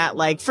knowing that,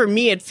 like, for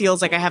me, it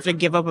feels like I have to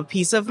give up a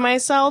piece of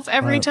myself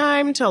every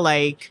time to,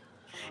 like,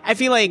 I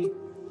feel like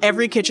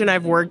every kitchen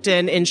I've worked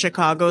in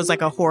Chicago is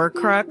like a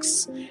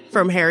Horcrux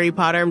from Harry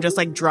Potter. I'm just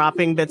like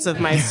dropping bits of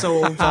my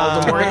soul,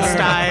 Voldemort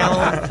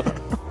style.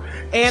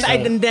 And I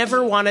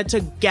never wanted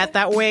to get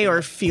that way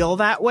or feel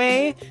that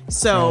way.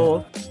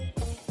 So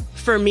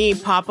for me,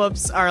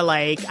 pop-ups are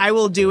like, I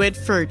will do it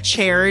for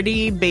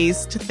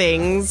charity-based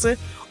things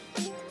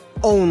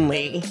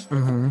only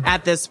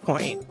at this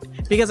point.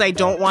 Because I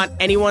don't want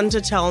anyone to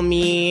tell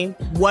me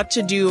what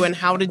to do and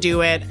how to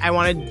do it. I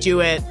want to do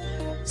it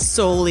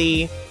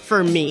solely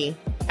for me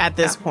at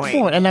this point.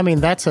 Well, and I mean,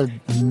 that's a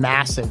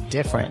massive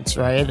difference,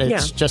 right?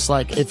 It's just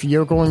like if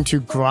you're going to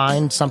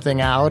grind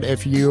something out,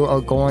 if you are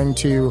going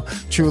to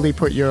truly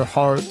put your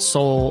heart,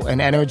 soul,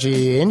 and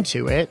energy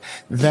into it,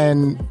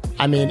 then,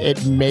 I mean,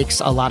 it makes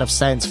a lot of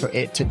sense for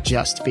it to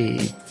just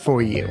be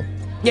for you.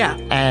 Yeah.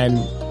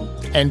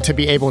 And to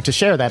be able to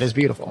share that is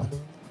beautiful.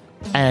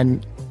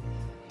 And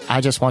I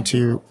just want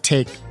to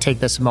take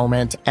this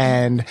moment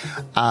and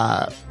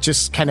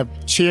just kind of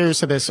cheers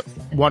to this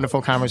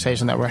wonderful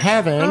conversation that we're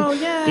having. Oh,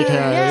 yay.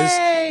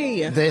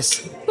 Because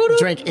this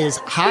drink is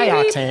high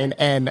octane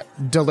and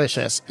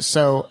delicious.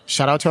 So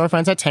shout out to our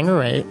friends at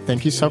Tanqueray.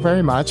 Thank you so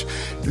very much.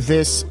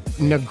 This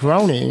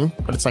Negroni,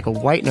 but it's like a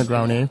white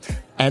Negroni.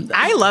 And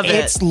I love it.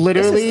 It's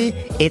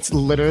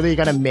literally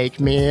going to make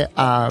me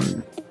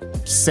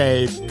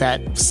say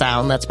that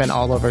sound that's been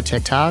all over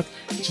TikTok.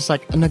 It's just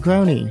like a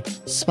Negroni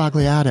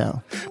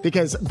Spagliato.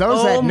 Because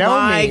those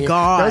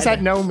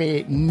that know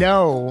me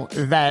know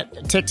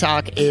that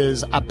TikTok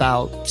is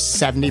about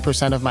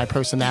 70% of my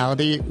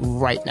personality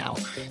right now.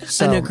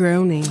 So, a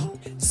Negroni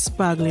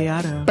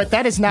Spagliato. But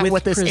that is not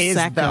what this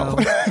Prosecco.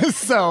 is, though.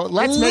 So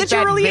let's make that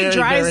literally very, it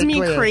drives very me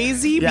clear.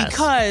 crazy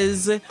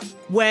because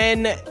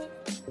when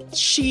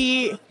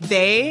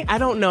I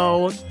don't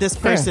know this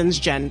person's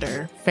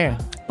gender. Fair.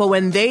 But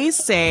when they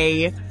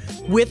say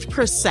with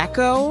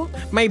Prosecco,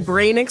 my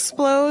brain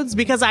explodes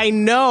because I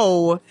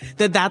know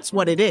that that's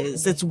what it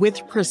is. It's with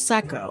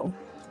Prosecco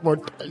Or,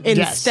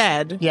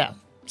 instead. Yes. Yeah.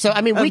 So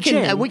I mean, we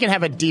gin. can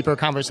have a deeper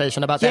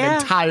conversation about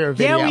that entire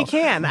video. Yeah, we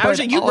can.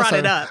 You brought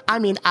it up. I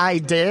mean, I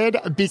did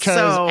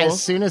because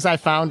as soon as I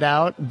found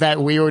out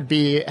that we would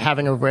be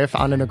having a riff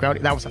on a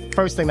Negroni, that was the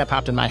first thing that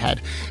popped in my head,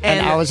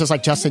 and I was just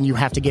like, Justin, you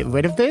have to get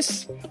rid of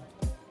this,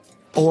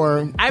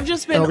 or I've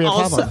just been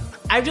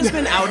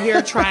out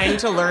here trying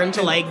to learn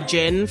to like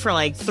gin for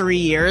like 3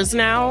 years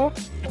now,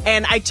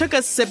 and I took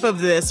a sip of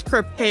this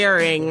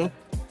preparing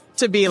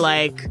to be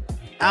like,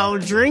 I'll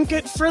drink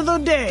it for the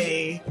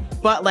day.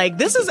 But like,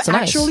 this is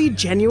actually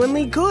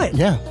genuinely good.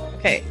 Yeah.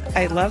 Okay,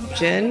 I love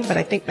gin, but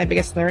I think my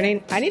biggest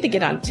learning, I need to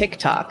get on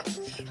TikTok.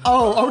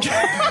 Oh,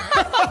 okay.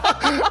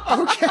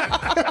 Okay.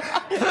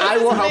 I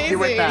will help you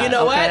with that. You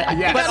know what?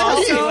 Yes. But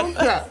also,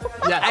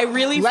 yeah. I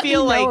really Let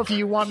feel me know like if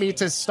you want me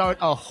to start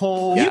a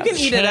whole you can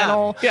eat it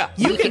channel. up. Yeah,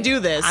 you can do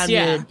this. I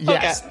mean,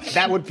 yes,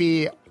 that would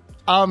be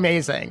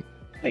amazing.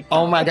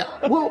 Oh my God.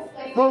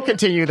 We'll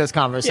continue this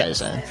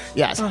conversation.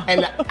 Yes.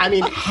 And I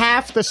mean,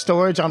 half the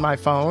storage on my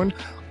phone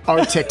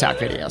are TikTok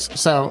videos.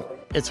 So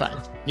it's fine.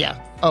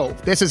 Yeah. Oh,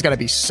 this is going to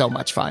be so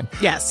much fun.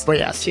 Yes. But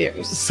yes.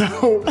 Cheers.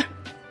 So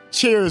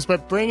cheers,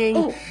 but bringing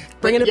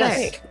it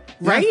yes. back.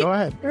 Right? Yeah, go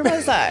ahead. Where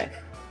was I?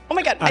 Oh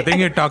my God. I think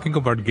you're talking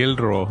about Guild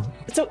Row.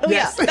 So,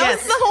 Yes. yeah, that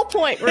was the whole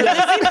point. We're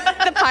living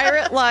the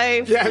pirate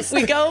life. Yes.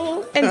 We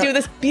go and do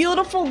this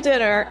beautiful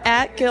dinner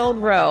at Guild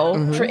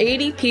Row for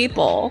 80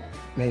 people.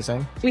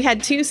 Amazing. We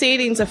had 2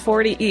 seatings of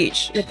 40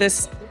 each with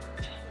this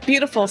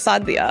beautiful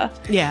sadhya.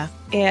 Yeah.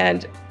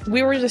 And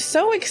we were just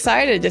so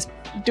excited, just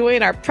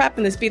doing our prep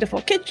in this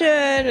beautiful kitchen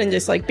and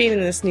just like being in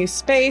this new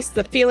space,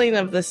 the feeling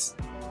of this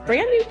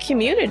brand new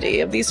community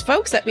of these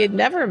folks that we had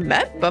never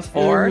met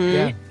before.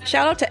 Yeah.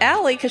 Shout out to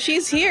Allie, because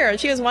she's here and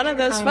she was one of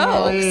those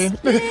Molly.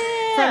 folks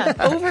from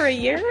over a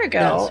year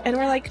ago. Yes. And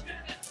we're like,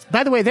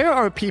 By the way, there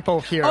are people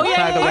here, Oh, yeah,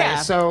 by the yeah, way. yeah.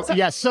 So,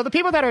 yes. So the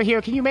people that are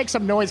here, can you make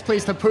some noise,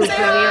 please, to prove that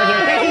you're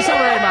here? Thank you so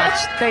very much.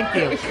 Thank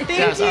you.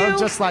 Thank you. I'm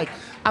just like,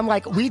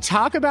 we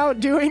talk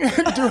about doing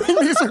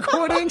these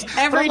recordings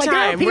Every but,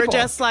 time. We're people.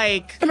 just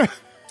like,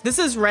 this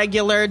is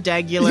regular,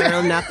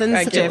 degular, nothing's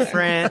Regular.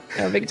 different.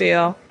 no big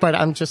deal. But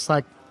I'm just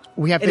like,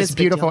 we have It this is a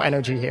big beautiful deal.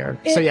 energy here.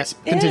 So, yes,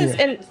 It continue. is,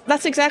 and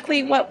that's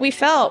exactly what we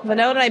felt.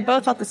 Vinod and I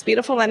both felt this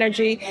beautiful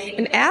energy.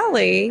 And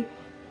Allie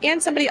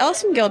and somebody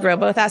else from Guild Row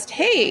both asked,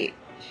 hey,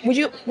 would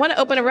you want to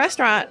open a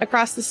restaurant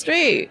across the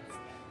street?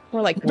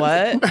 We're like,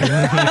 what?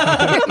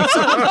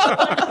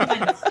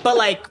 But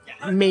like,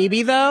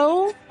 maybe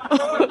though.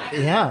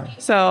 Yeah.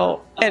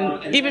 So,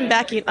 and even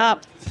backing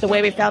up the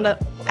way we found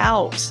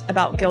out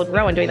about Guild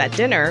Row and doing that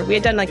dinner, we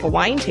had done like a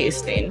wine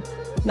tasting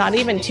not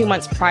even 2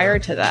 months prior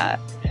to that.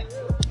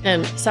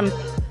 And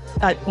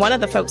one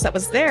of the folks that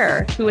was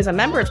there, who was a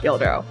member of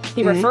Guild Row,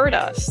 he referred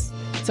us.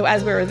 So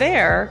as we were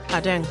there Ah,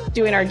 dang.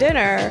 doing our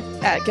dinner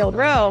at Guild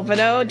Row,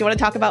 Vinod, do you want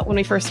to talk about when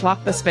we first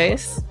walked the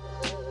space?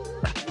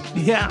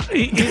 Yeah.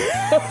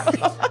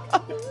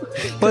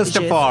 First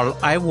of all,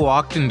 I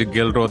walked into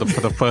Guild Row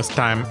for the first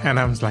time and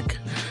I was like,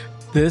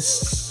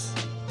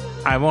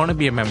 I want to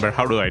be a member.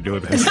 How do I do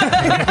this?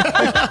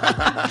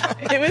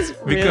 It was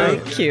really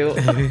cute.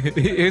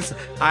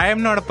 I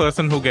am not a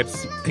person who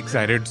gets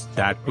excited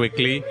that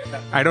quickly.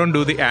 I don't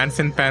do the ants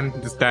and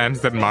pants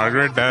dance that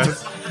Margaret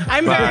does.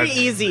 I'm very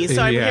easy,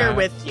 so I'm Yeah. here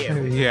with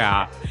you.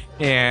 Yeah.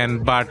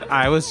 But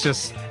I was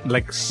just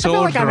like so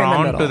feel like I'm in the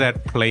drawn middle. to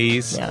that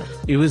place. Yeah.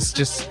 It was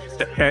just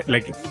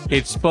like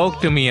it spoke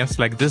to me as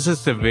like this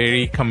is a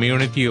very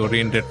community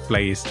oriented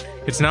place.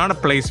 It's not a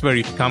place where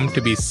you come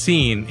to be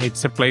seen.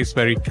 It's a place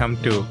where you come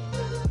to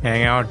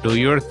hang out, do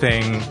your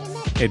thing.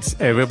 It's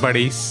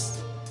everybody's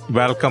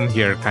welcome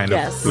here kind of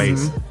Yes.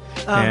 place.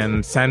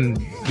 And then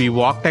we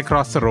walked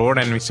across the road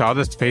and we saw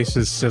this place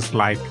is just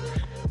like,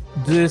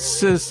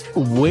 this is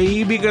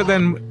way bigger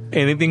than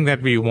anything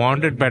that we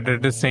wanted, but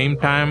at the same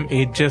time,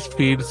 it just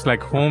feels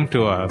like home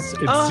to us.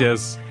 It's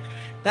just...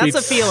 That's a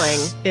it's- feeling.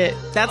 It,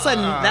 That's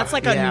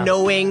like yeah. a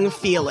knowing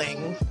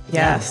feeling.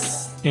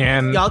 yes.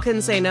 And Y'all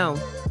couldn't say no.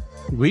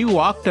 we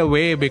walked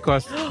away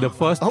because the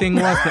first thing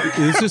was that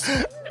it was just...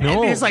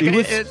 No, It's like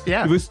it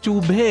yeah. was too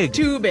big.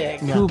 Too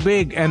big. Too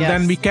big. And Yes.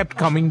 then we kept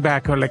coming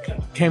back. We're like,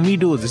 can we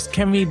do this?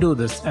 Can we do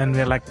this? And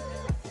we're like,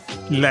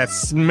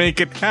 let's make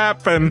it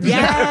happen.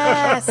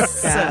 Yes.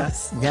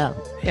 Yes. Yeah.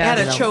 I had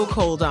a Yeah.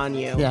 chokehold on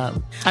you. Yeah.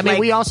 I mean, Like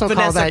we also call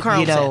Vanessa that,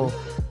 Carlton.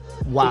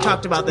 wow. We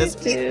talked about this.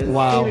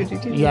 Wow.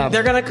 Yeah.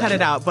 They're going to cut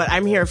it out, but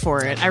I'm here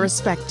for it. I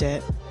respect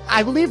it.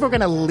 I believe we're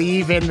going to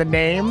leave in the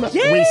name. We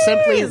Yes!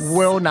 simply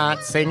will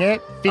not sing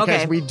it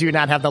because Okay. we do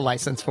not have the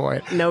license for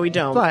it. No, we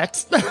don't.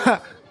 But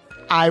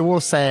I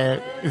will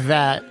say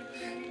that,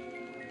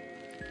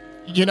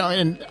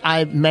 and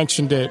I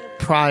mentioned it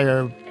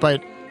prior,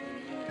 but,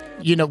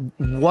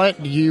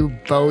 what you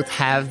both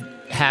have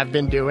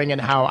been doing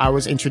and how I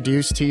was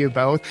introduced to you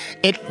both,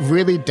 it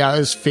really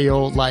does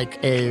feel like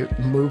a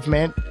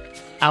movement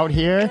out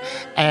here.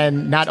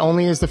 And not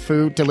only is the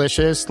food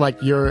delicious,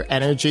 like your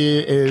energy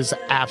is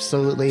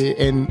absolutely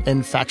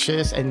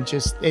infectious and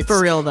just, it's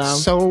For real, though.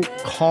 so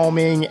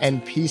calming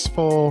and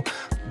peaceful,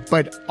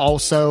 but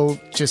also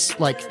just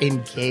like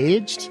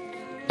engaged.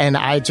 And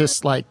I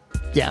just like,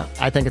 yeah,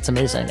 I think it's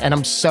amazing. And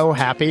I'm so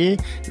happy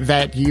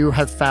that you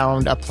have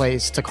found a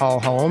place to call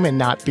home and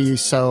not be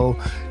so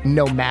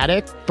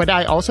nomadic. But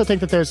I also think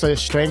that there's a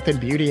strength and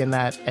beauty in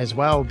that as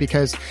well,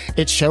 because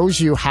it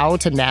shows you how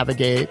to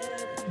navigate,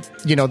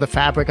 you know, the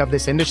fabric of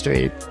this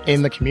industry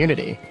in the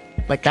community.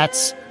 Like,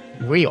 that's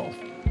real.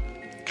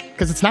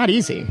 Because it's not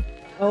easy.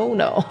 Oh,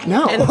 no.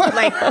 No. And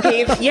like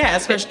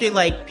especially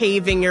like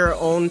paving your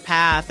own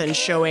path and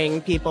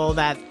showing people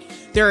that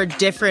there are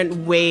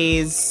different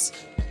ways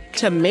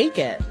to make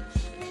it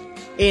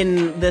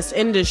in this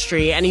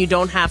industry, and you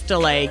don't have to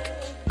like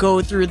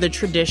go through the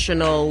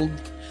traditional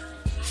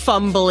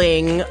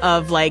fumbling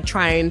of like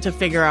trying to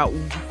figure out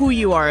who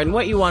you are and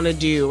what you want to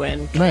do,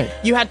 and Right.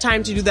 you had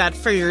time to do that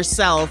for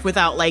yourself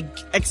without like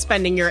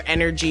expending your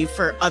energy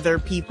for other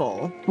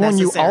people. Well, and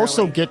you necessarily.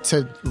 also get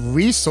to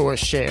resource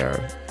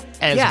share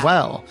as Yeah.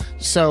 well.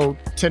 So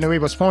to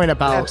Nariba's point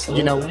about, Absolutely.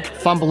 you know,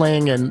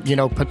 fumbling and, you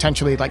know,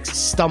 potentially like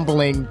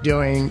stumbling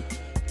during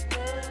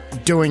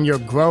your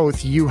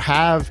growth, you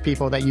have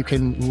people that you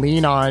can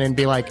lean on and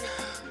be like,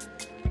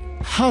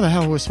 how the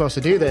hell are we supposed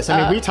to do this?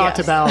 I mean, we talked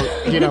yes.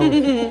 about, you know,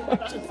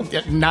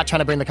 not trying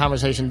to bring the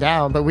conversation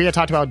down, but we had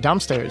talked about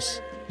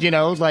dumpsters. You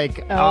know, like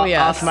yes.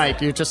 off mic,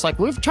 you're just like,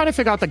 we're trying to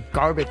figure out the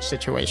garbage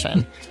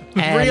situation.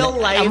 And Real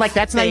life I'm like,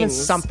 that's not even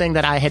things. something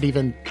that I had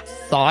even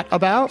thought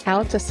about.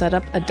 How to set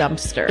up a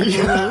dumpster.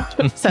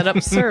 Set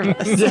up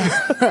service.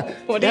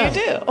 What do you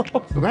do?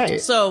 Right.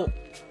 So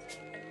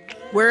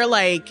we're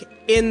like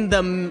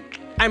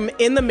I'm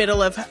in the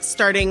middle of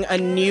starting a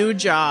new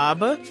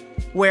job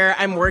where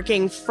I'm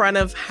working front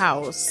of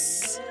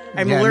house.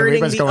 I'm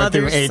learning Nariba's the going other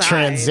through a side.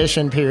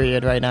 transition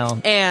period right now.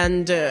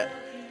 And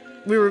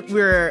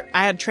I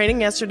had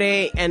training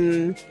yesterday,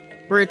 and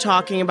we were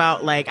talking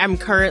about like I'm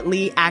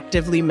currently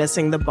actively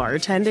missing the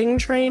bartending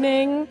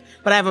training,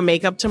 but I have a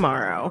makeup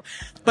tomorrow.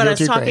 But I was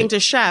You'll do talking great. to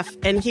Chef,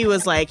 and he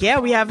was like, yeah,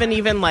 we haven't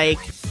even like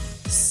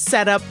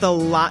set up the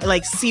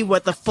like see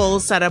what the full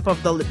setup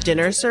of the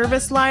dinner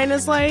service line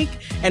is like,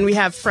 and we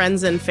have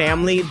friends and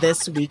family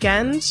this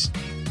weekend.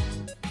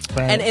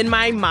 Right. And in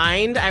my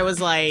mind, I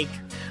was like,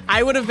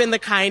 I would have been the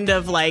kind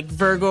of like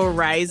Virgo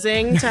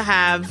rising to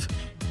have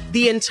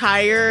the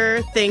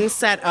entire thing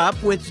set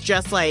up with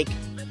just like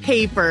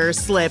paper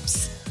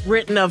slips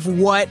written of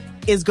what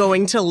is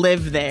going to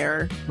live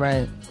there.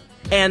 Right.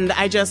 And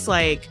I just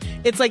like,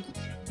 it's like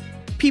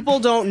people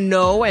don't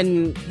know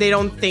and they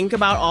don't think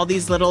about all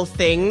these little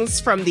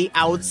things from the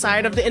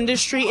outside of the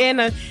industry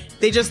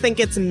they just think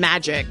it's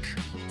magic.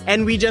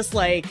 And we just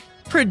like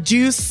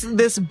produce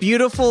this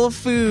beautiful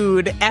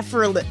food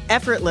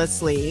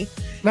effortlessly.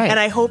 Right. And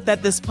I hope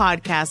that this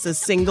podcast is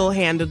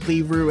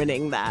single-handedly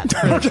ruining that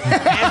for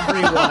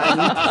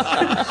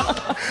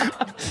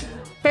everyone.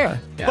 Fair.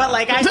 But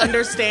like, I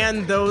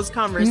understand those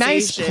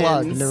conversations. Nice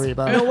plug,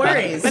 Nariba. No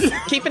worries.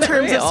 Keeping it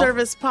Terms real. of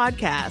Service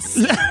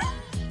podcast.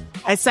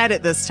 I said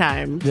it this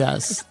time.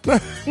 Yes.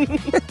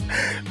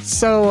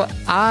 So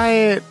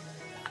I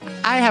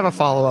have a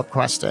follow-up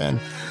question.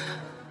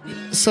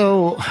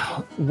 So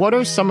what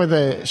are some of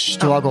the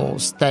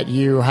struggles that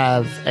you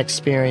have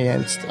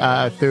experienced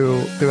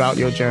throughout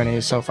your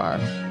journey so far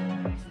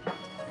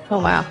Oh,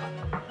 wow.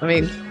 I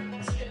mean,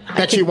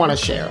 that you want to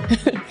share?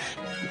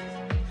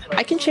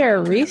 I can share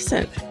a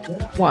recent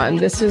one.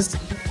 This is,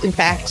 in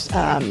fact,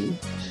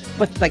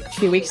 with like a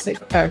few weeks,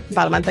 or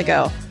about a month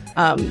ago.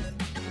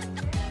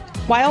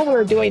 While we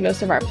were doing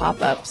most of our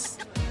pop-ups,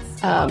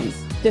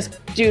 just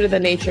due to the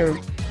nature,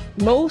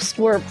 most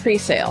were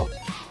pre-sale.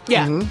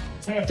 Yeah. Mm-hmm.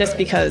 Just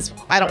because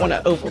I don't want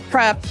to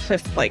over-prep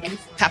if like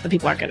half the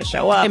people aren't going to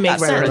show up. It makes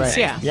that sort of sense,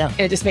 thing. yeah. Yeah. And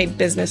it just made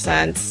business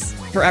sense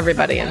for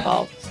everybody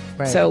involved.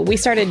 Right. So we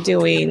started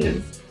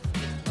doing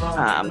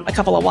a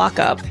couple of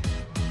walk-up.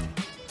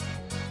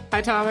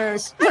 Hi,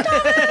 Thomas.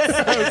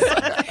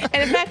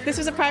 And in fact, this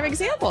was a prime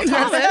example.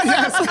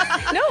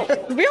 Thomas.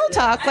 No, real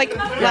talk. Like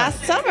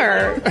last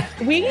summer,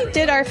 we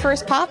did our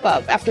first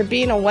pop-up after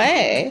being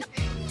away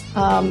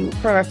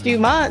for a few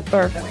months,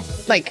 or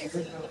like,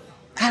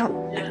 I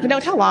don't know,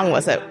 how long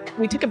was it?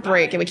 We took a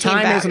break and we came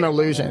Time back. is an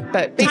illusion.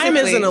 But Time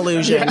is basically, an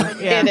illusion.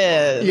 Yeah. It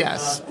is.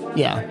 Yes.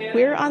 Yeah.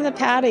 We were on the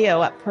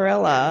patio at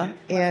Perilla,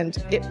 and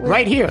it was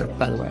Right here,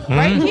 by the way.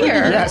 right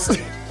here. Yes.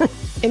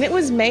 And it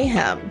was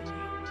mayhem.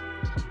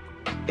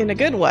 In a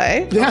good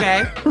way.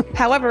 Okay.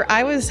 However,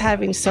 I was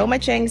having so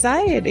much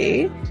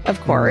anxiety, of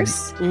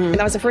course. And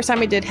that was the first time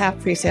we did half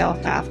pre-sale,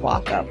 half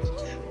walk-up.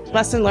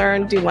 Lesson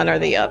learned, do one or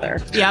the other.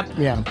 Yep.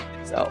 Yeah.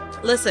 So,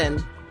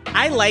 Listen,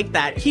 I like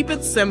that. Keep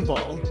it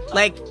simple.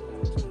 Like,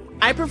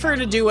 I prefer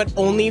to do what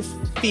only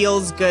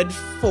feels good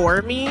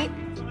for me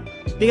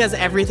because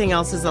everything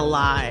else is a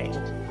lie.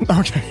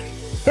 Okay.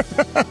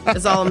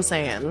 That's all I'm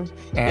saying.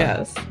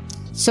 yes.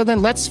 So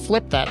then let's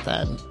flip that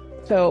then.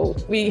 So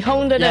we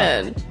honed it Yeah.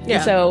 in. Yeah.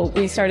 And so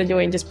we started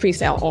doing just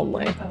pre-sale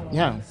only.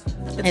 Yeah.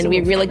 And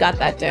we really got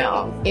that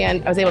down.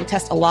 And I was able to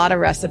test a lot of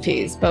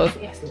recipes, both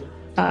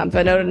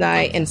Vinod and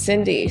I and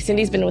Cindy.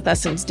 Cindy's been with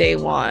us since day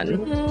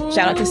one.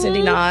 Shout out to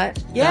Cindy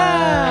Knott.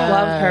 Yeah.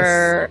 Love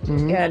her.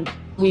 And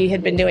we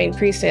had been doing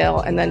pre-sale,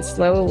 and then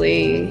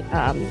slowly,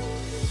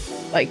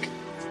 like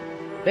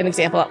an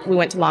example, we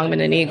went to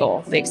Longman and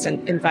Eagle. They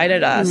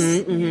invited us,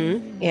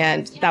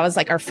 and that was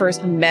like our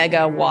first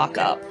mega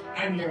walk-up.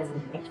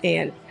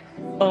 And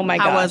oh my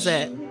gosh. How was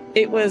it?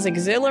 It was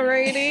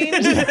exhilarating.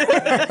 Is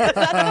that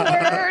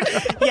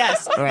the word?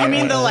 Yes. Right, you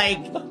mean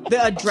right, the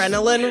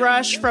adrenaline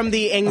rush from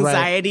the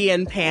anxiety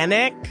and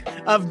panic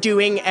of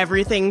doing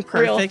everything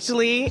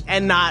perfectly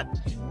and not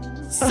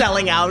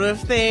selling out of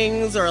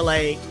things or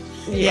like,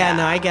 yeah,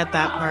 no, I get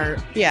that part.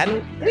 Yeah,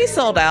 and we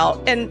sold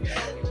out. And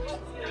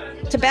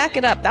to back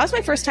it up, that was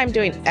my first time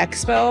doing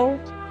expo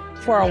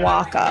for a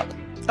walk-up.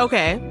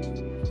 Okay.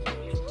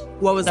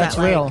 What was That's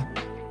that like? real.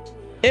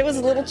 It was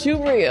a little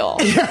too real.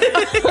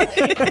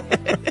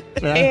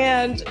 Yeah.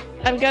 And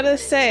I'm going to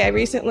say, I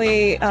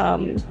recently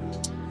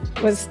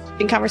was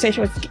in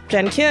conversation with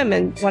Jen Kim,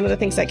 and one of the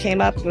things that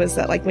came up was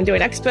that, like, when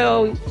doing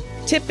expo,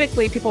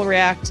 typically people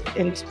react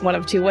in one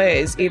of two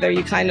ways. Either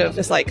you kind of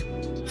just, like,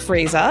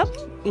 freeze up,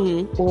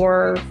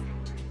 or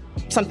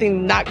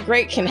something not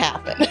great can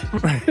happen.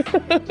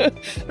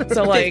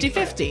 So, like,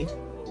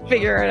 50-50.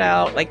 figure it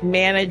out, like,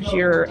 manage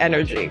your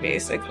energy,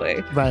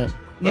 basically. Right.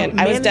 And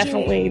I was Managing-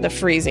 definitely the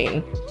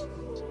freezing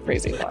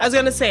one. I was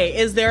going to say,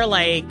 is there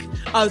like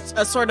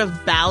a sort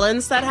of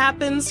balance that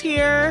happens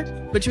here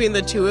between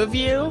the two of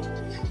you?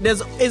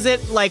 Is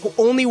it like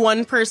only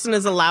one person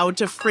is allowed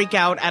to freak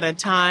out at a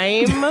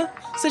time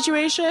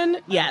situation?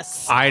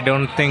 Yes. I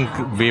don't think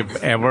we've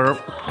ever.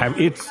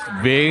 It's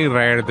very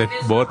rare that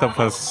both of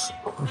us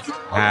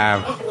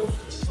have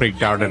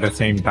freaked out at the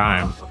same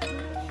time.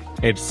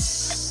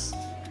 It's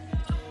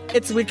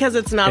because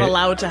it's not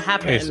allowed to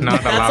happen. It's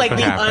not That's allowed like to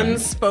the happen.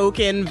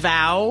 unspoken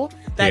vow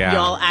that Yeah.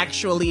 y'all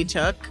actually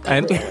took.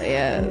 and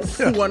Yes.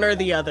 One or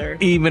the other.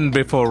 even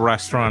before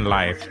restaurant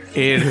life,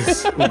 it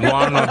is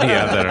one or the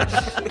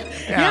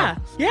other.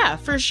 Yeah,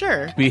 for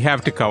sure. We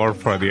have to cover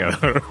for the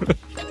other.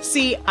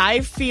 See, I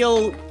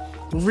feel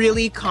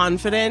really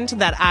confident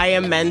that I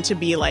am meant to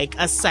be like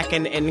a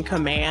second in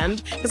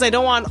command because I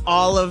don't want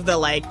all of the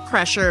like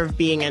pressure of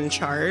being in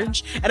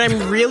charge. And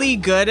I'm really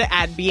good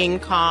at being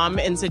calm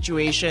in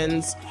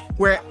situations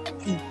where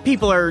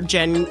people are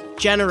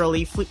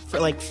generally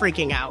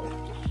freaking out.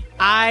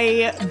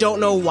 I don't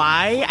know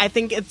why. I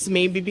think it's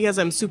maybe because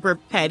I'm super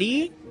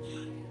petty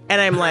and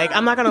I'm like,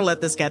 I'm not going to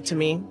let this get to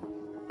me.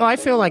 Well, I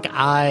feel like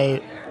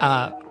I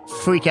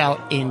freak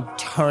out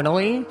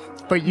internally,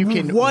 but you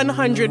can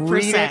 100%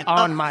 read it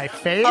on my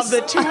face. Of the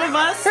two of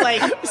us,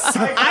 like,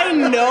 I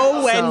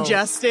know when So-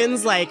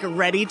 Justin's like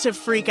ready to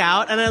freak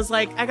out, and I was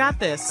like, I got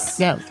this.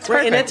 Yeah, We're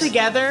in it perfect.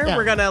 together. Yeah.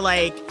 We're gonna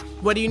like,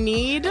 what do you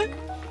need?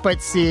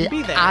 But see,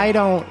 Be there. I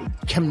don't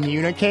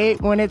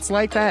communicate when it's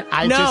like that.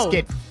 I No. just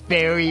get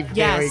very,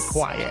 very Yes.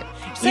 quiet.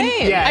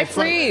 Same. I it's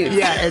like- freeze.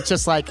 yeah, it's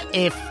just like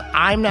if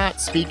I'm not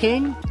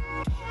speaking,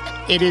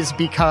 it is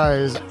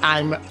because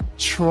I'm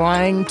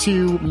trying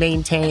to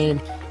maintain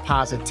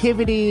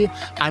positivity.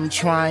 I'm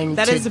trying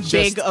That to is a just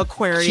big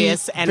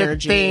Aquarius keep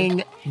energy. the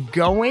thing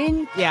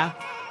going. Yeah.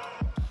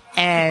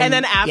 And And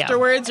then yeah.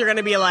 afterwards, you're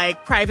gonna be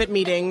like private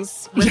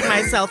meetings with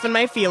myself and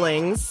my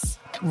feelings.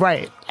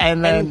 Right,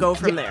 and then go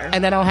from there.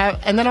 And then I'll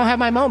have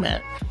my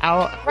moment.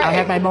 I'll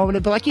have my moment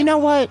and be like, you know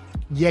what,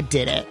 you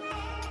did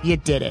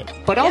it.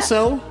 But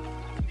also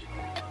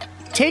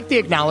take the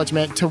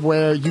acknowledgement to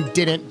where you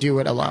didn't do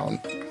it alone,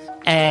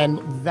 and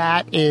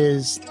that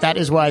is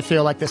where I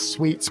feel like the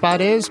sweet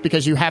spot is,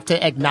 because you have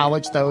to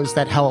acknowledge those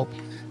that help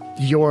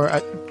your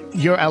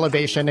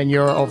elevation and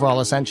your overall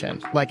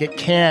ascension. Like it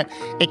can't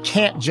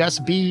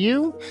just be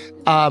you,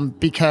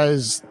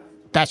 because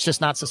that's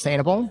just not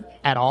sustainable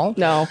at all.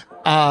 No.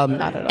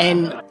 Not at all.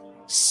 And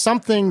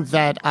something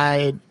that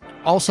I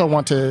also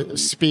want to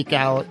speak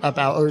out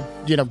about, or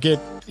get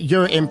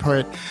your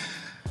input,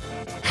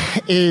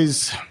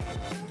 is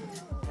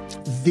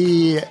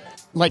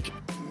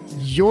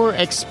your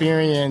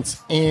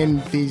experience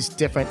in these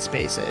different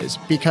spaces,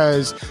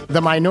 because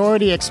the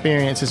minority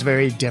experience is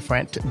very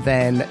different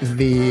than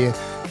the,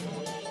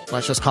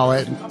 let's just call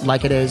it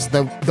like it is,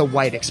 the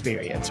white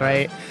experience,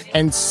 right?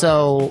 And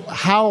so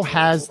how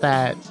has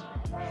that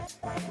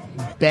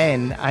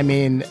been? I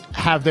mean,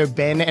 have there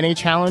been any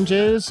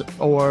challenges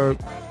or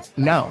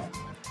no?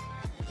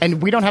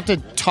 And we don't have to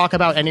talk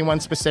about anyone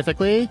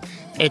specifically.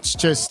 It's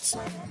just,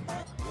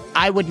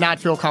 I would not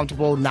feel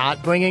comfortable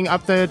not bringing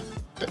up the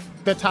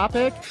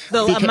topic.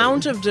 The because-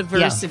 amount of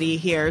diversity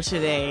here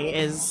today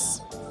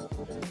is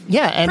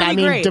Yeah, and I pretty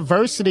mean, great.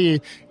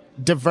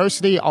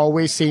 diversity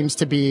always seems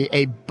to be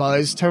a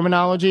buzz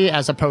terminology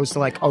as opposed to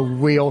like a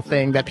real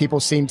thing that people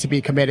seem to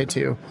be committed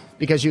to.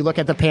 Because you look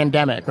at the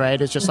pandemic, right?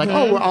 It's just like,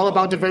 oh, we're all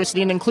about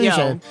diversity and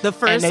inclusion. Yo, the And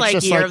first it's like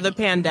just year of the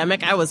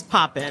pandemic, I was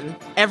popping.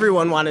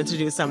 Everyone wanted to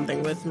do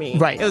something with me.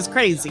 Right. It was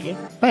crazy.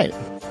 Right.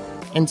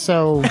 And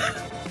so,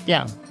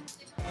 yeah.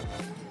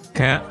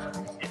 Can,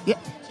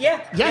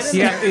 Yes.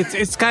 Yeah,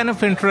 it's kind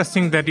of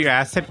interesting that you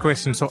asked that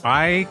question. So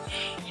I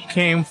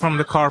came from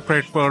the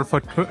corporate world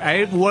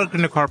I worked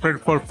in the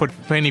corporate world for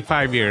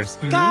 25 years.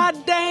 God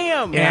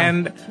damn.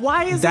 And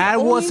why is that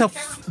it only...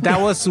 that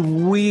was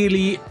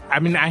really, I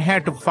mean, I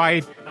had to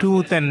fight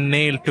tooth and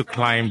nail to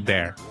climb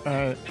there.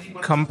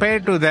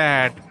 Compared to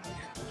that,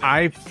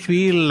 I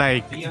feel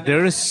like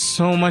there is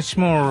so much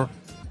more.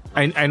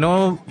 I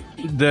know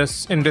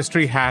this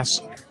industry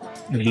has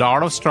a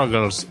lot of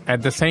struggles.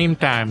 At the same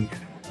time,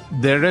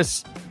 there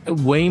is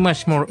way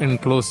much more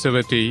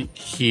inclusivity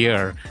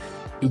here.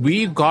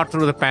 We got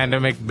through the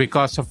pandemic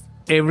because of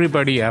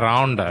everybody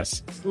around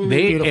us.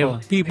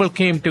 People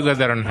came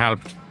together and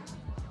helped.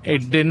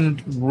 It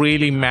didn't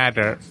really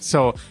matter.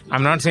 So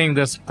I'm not saying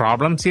there's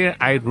problems here.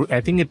 I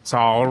think it's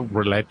all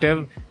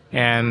relative.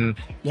 And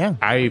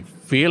I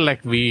feel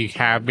like we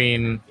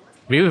feel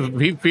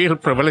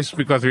privileged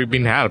because we've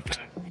been helped.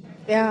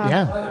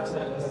 Yeah.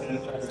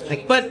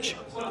 But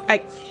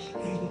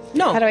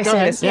How do I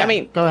say this? Yeah, I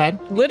mean, go ahead.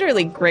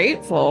 Literally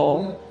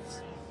grateful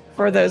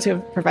for those who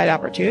provide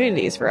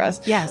opportunities for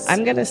us. Yes.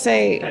 I'm going to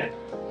say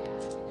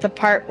the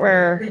part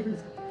where,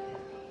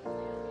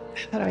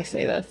 how do I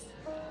say this?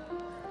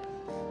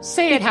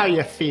 Say it how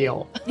you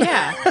feel.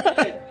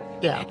 yeah.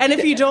 Yeah. And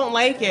if you don't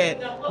like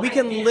it, we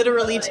can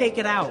literally take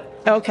it out.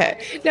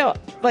 Okay. No,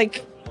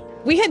 like,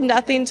 we had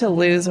nothing to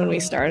lose when we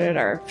started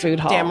our food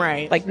hall. Damn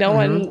right. Like, no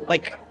one,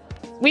 like,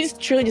 we just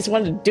truly just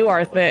wanted to do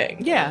our thing.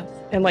 Yeah.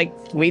 And, like,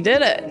 we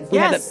did it. We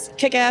Yes. had a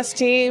kick-ass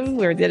team.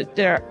 We did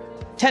our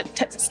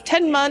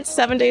 10 months,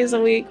 7 days a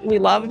week. We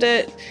loved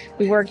it.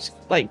 We worked,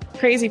 like,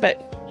 crazy,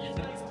 but,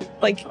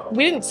 like,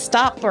 we didn't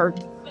stop or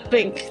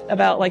think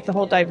about, like, the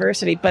whole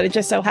diversity, but it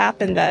just so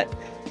happened that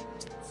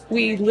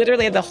we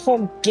literally had the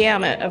whole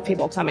gamut of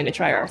people coming to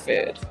try our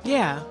food.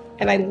 Yeah.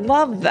 And I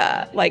love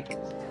that. Like,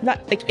 not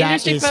like That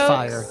industry is folks,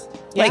 fire.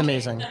 It's like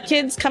amazing.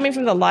 kids coming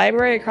from the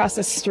library across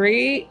the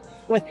street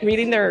with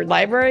reading their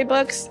library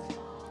books.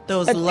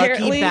 Those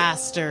Apparently- lucky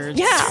bastards.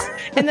 Yeah.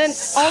 And then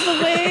all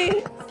the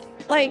way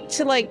like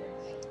to like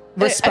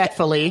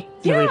Respectfully,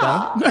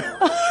 Narita.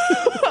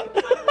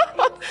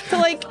 to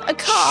like a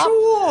cop.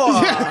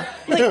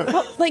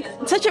 Sure. Like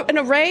such an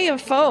array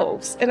of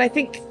folks. And I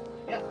think,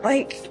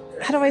 like,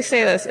 how do I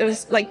say this? It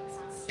was like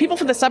people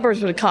from the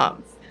suburbs would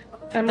come.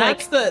 I'm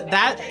That's like,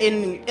 that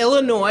in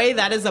Illinois,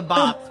 that is a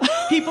bop.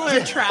 People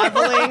are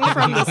traveling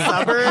from the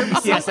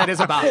suburbs. Yes, that is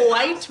a bop.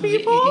 White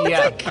people?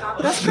 Yeah.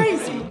 That's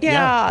crazy.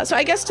 yeah. So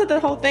I guess to the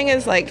whole thing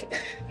is like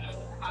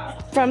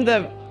from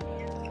the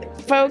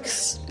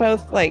folks,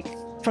 both like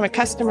from a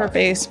customer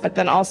base, but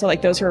then also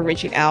like those who are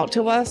reaching out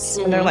to us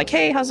and they're like,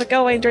 hey, how's it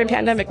going during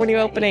pandemic? When are you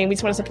opening? We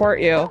just want to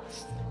support you.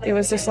 It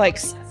was just like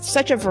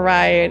such a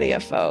variety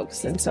of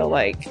folks. And so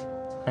like,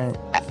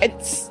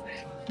 it's,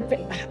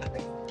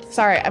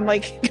 sorry, I'm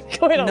like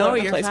going all No, over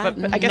the you're place,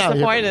 fine. but I guess No, the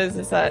you're point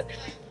is that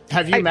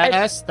Have you met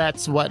I- us?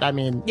 That's what I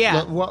mean.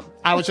 Yeah. Well,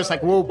 I was just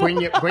like, we'll bring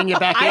you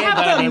back I in.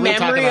 but have the mean, we talk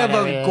memory about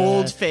of it. a Yeah.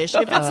 goldfish.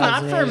 If it's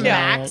not for amazing.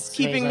 Max It's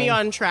keeping me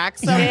amazing. on track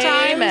Hey,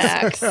 sometimes,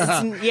 Max.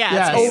 it's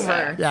Yes.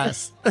 over.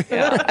 Yes.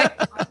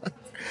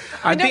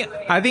 I think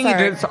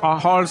Sorry. it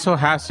also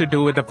has to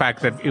do with the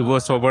fact that it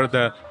was over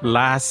the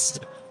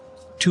last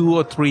 2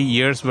 or 3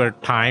 years where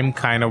time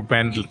kind of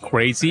went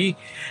crazy.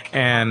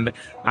 And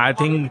I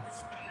think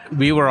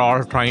we were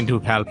all trying to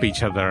help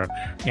each other.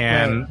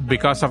 And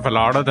because of a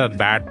lot of the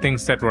bad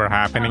things that were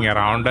happening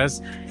around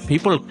us,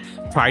 people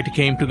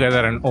came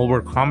together and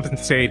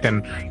overcompensate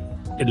and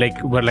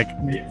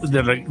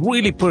they're like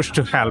really pushed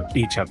to help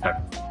each other.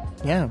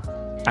 Yeah.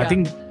 I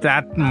think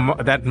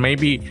that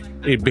maybe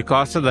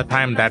because of the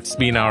time that's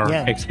been our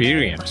Yeah.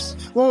 experience.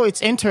 Well,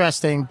 it's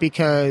interesting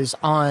because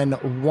on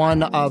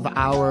one of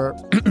our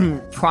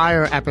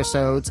prior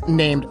episodes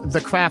named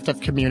The Craft of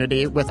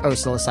Community with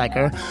Ursula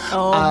Seiker.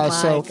 Oh my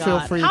so God. feel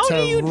free How to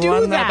do you do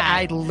run that?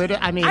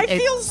 I mean, I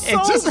it- feel it so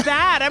just-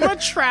 bad. I'm a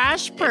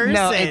trash person.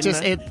 No,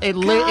 it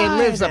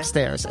lives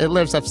upstairs. It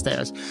lives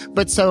upstairs.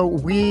 But so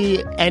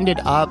we ended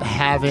up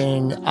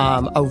having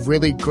a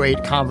really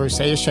great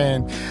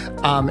conversation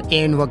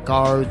in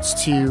regards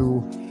to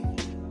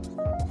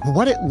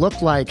what it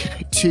looked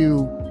like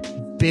to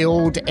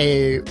build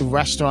a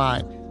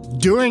restaurant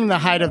during the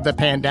height of the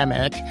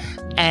pandemic.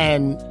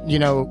 And, you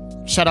know,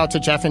 shout out to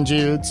Jeff and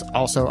Jude's,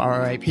 also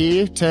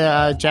RIP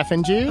to Jeff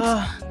and Jude's,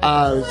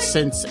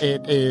 since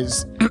it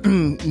is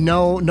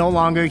no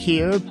longer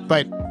here,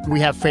 but we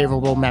have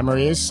favorable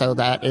memories. So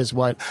that is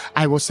what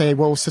I will say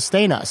will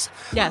sustain us.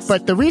 Yes.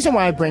 But the reason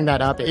why I bring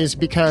that up is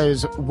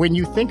because when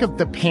you think of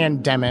the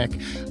pandemic,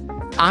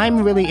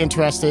 I'm really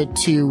interested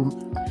to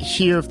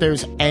hear if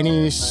there's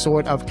any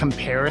sort of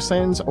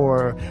comparisons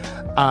or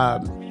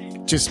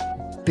just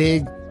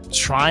big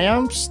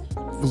triumphs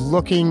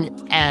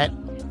looking at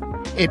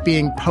it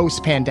being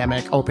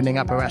post-pandemic opening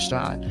up a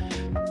restaurant.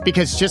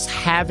 Because just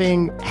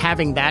having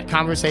that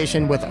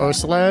conversation with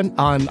Ursula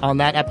on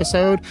that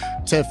episode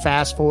to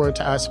fast forward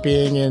to us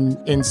being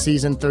in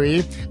season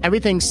 3,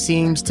 everything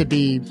seems to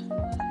be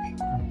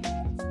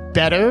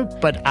better,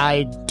 but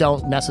I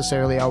don't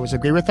necessarily always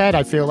agree with that.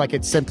 I feel like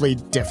it's simply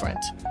different.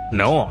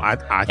 No, I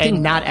think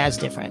and not as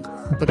different.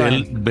 But go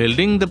ahead.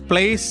 building the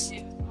place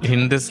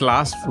in this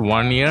last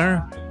 1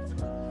 year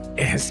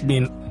has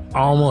been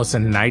almost a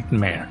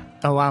nightmare.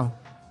 Oh, wow.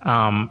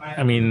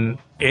 I mean,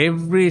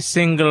 every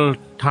single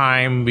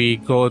time we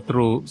go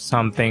through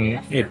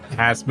something, it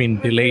has been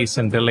delays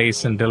and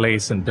delays and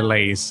delays and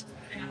delays.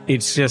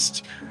 It's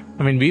just,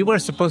 I mean, we were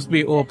supposed to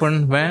be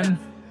open when?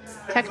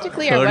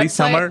 Technically, our Early website,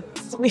 summer?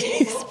 we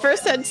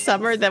first said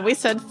summer, then we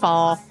said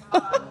fall.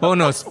 Oh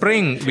no,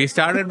 spring. We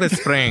started with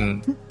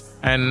spring.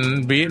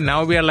 And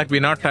now we are like,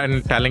 we're not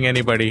telling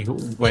anybody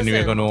when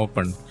we're going to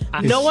open.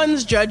 No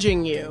one's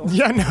judging you.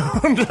 Yeah,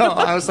 no.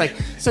 I was like,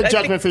 it's a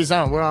judgment-free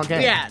zone. We're all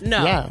good. Yeah,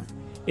 no. Yeah.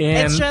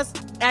 And It's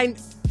just,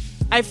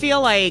 I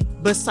feel like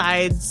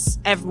besides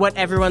what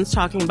everyone's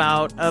talking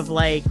about of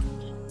like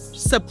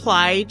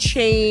supply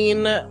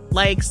chain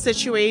like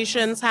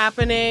situations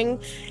happening,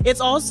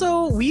 it's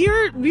also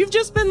we've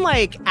just been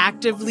like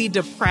actively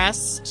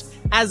depressed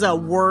as a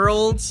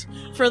world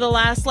for the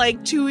last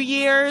like 2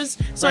 years.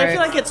 So I Right.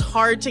 feel like it's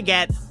hard to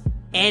get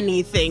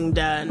anything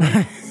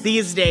done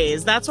these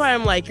days. That's why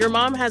I'm like, your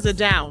mom has it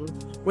down.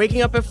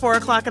 Waking up at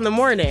 4:00 in the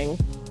morning,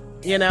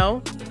 you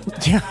know?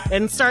 Yeah.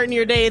 And starting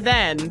your day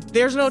then.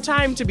 There's no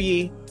time to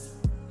be.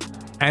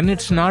 And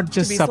it's not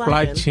just be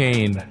supply slacking.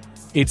 chain.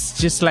 It's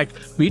just like,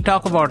 we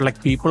talk about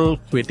like people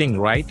quitting,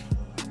 right?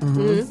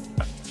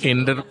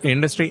 In the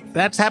industry.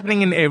 That's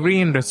happening in every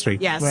industry.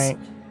 Yes. Right.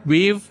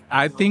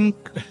 I think,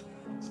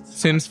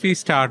 since we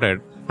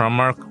started, from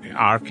our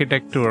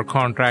architect to our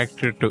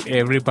contractor to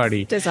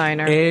everybody,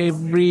 Designer.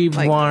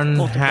 everyone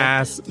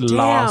has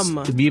lost.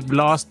 Damn. We've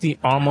lost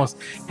almost,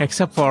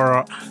 except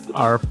for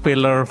our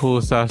pillar,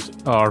 who's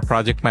our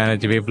project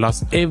manager, we've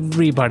lost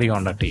everybody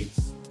on the team.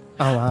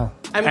 Oh, wow.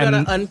 I'm And-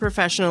 going to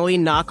unprofessionally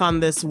knock on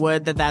this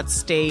wood that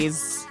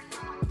stays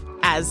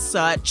as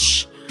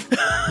such.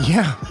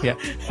 Yeah. Yeah,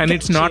 and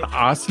it's not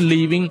us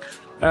leaving,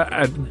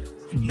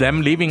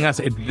 them leaving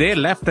us. They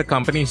left the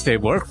companies they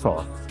work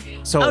for.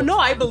 So Oh, no,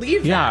 I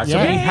believe yeah, that. so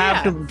we Yeah.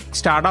 have to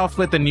start off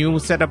with a new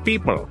set of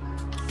people.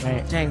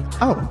 Right. Dang.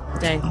 Oh,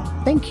 Dang.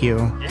 thank you.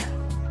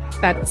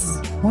 That's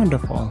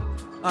Wonderful.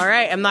 All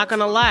right, I'm not going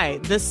to lie.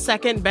 This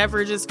second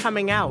beverage is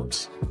coming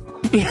out.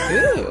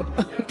 ooh.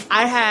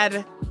 I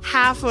had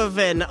half of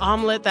an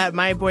omelet that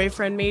my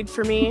boyfriend made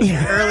for me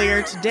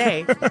earlier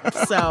today.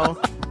 So,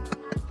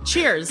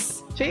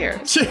 cheers.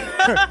 Cheers.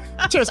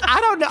 Cheers. I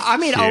don't know. I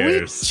mean, are we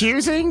Cheers.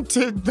 choosing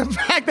to the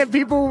fact that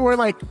people were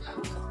like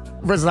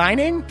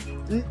resigning?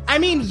 I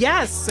mean,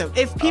 yes.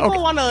 If people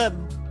Okay. want to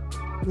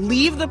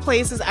leave the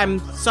places, I'm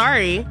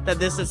sorry that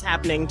this is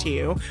happening to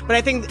you. But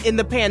I think in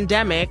the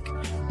pandemic,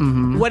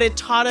 what it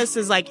taught us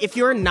is like, if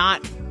you're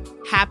not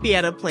happy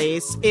at a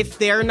place, if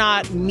they're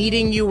not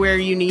meeting you where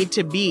you need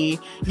to be,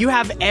 you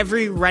have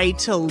every right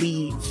to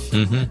leave.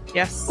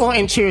 Yes. Well,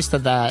 and cheers to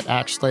that,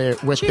 actually,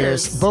 with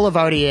Cheers. this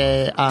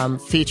Boulevardier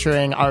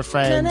featuring our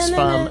friends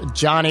from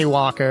Johnny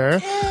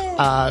Walker,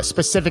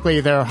 specifically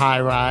their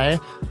High Rye.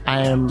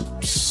 I am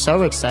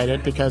so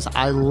excited because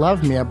I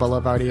love me a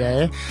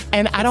Boulevardier,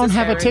 and I don't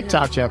have a very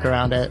TikTok joke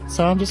around it,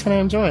 so I'm just going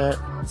to enjoy it.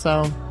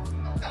 So,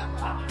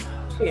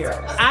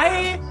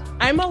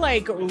 I'm a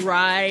like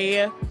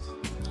rye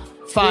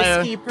fire.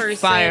 whiskey person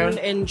fire.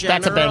 in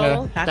That's a banger.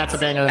 general. That's a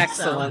banger.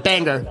 Excellent.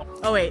 Banger.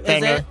 Oh wait, is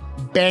Banger.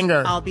 it?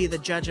 Banger. I'll be the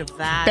judge of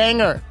that.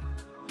 Banger.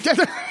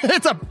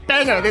 It's a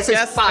banger. This is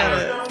Just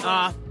fire.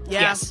 Yeah.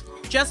 Yes.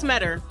 Just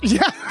met her.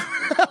 Yeah.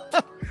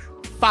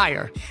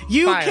 Fire.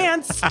 You Fire.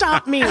 can't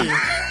stop me.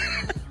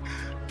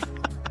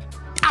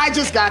 I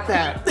just got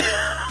that.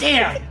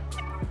 Damn.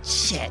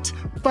 Shit.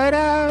 But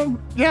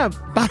yeah,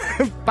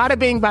 bada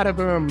bing, bada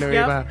boom,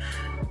 Nariva.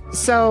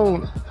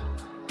 So,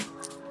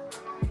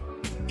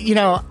 you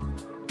know,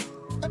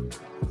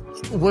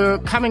 we're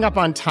coming up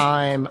on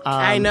time.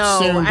 I know.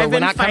 soon, but I've we're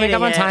been not coming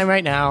up on fighting it. time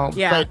right now.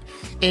 Yeah. But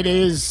it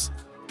is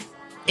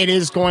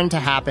going to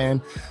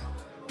happen.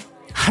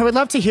 I would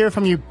love to hear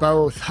from you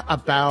both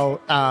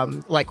about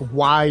like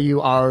why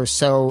you are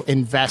so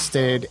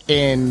invested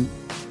in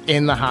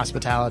the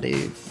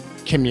hospitality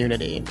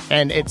community.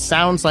 And it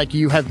sounds like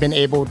you have been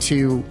able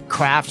to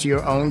craft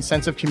your own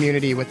sense of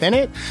community within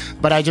it,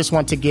 but I just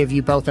want to give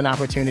you both an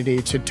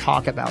opportunity to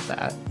talk about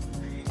that.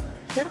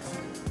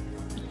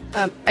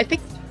 I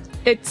think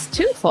it's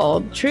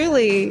twofold.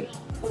 Truly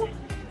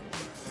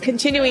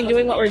continuing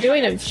doing what we're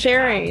doing and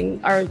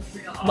sharing our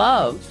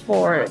love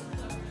for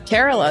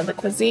Kerala, the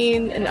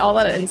cuisine, and all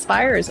that it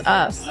inspires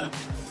us.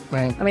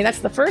 Right. I mean, that's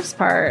the first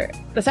part.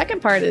 The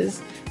second part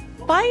is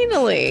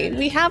finally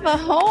we have a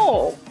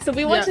home. So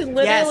we want Yeah. to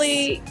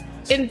literally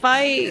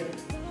invite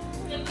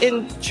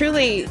and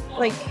truly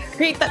like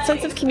create that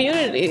sense of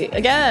community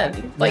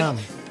again. Like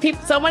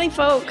Yeah. so many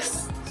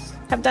folks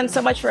have done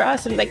so much for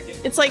us, and like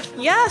it's like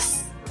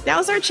yes,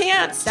 now's our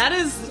chance. That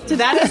is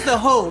the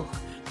hope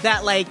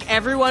that like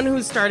everyone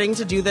who's starting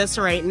to do this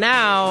right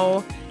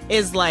now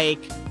is like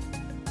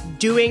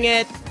doing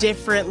it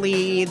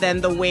differently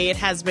than the way it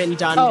has been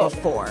done Oh.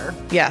 before.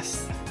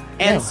 Yes.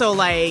 And Yeah. so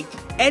like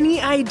any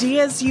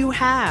ideas you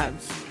have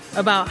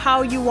about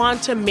how you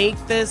want to make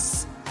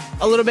this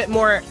a little bit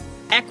more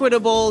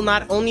equitable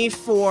not only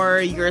for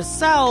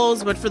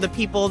yourselves, but for the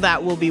people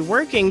that will be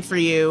working for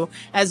you,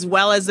 as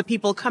well as the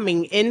people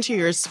coming into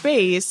your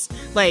space.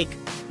 Like,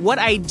 what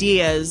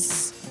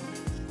ideas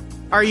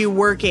are you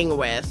working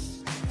with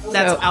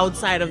that's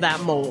outside of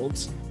that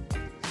mold?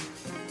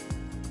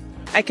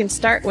 I can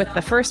start with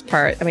the first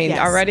part. I mean, Yes.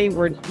 already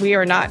we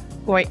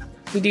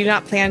do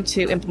not plan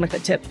to implement the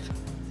tip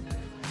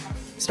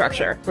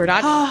structure. We're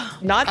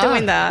not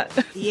doing that.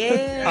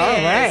 Yeah.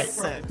 All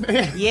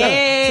right.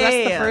 Yeah. So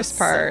that's the first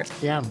part.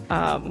 Yeah.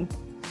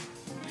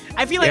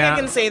 I feel like Yeah. I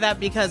can say that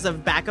because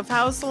of back of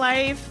house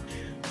life,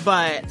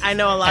 but I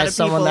know a lot As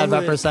of people someone that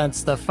who-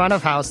 represents the front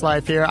of house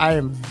life here, I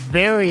am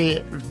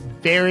very,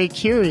 very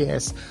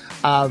curious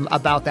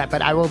about that.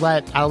 But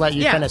I'll let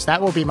you Yeah. finish.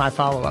 That will be my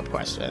follow-up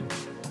question.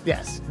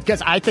 Yes,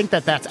 because I think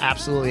that's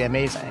absolutely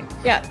amazing.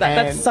 Yeah,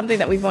 that's And- something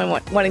that we've been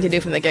wanting to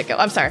do from the get-go.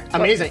 I'm sorry.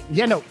 Amazing.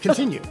 Yeah, no,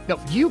 continue. No,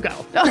 you go.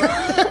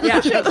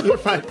 Yeah. You're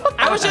fine.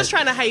 I was just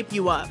trying to hype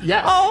you up.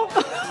 Yes. Oh.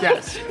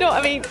 Yes. No,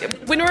 I mean,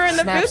 when we were in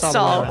the Snaps food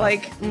all the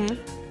way stall, around. like,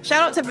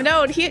 shout out to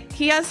Vinod.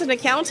 He has an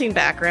accounting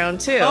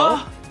background, too.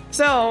 Oh.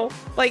 So,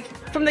 like,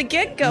 from the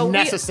get-go,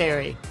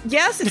 Necessary.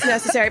 yes, it's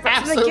necessary. But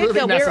from the Absolutely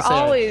get-go, we were necessary.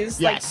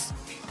 always, Yes.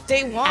 like,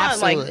 day one,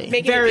 Absolutely. like,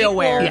 making Very it equal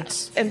aware.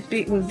 Yes. and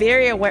being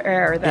very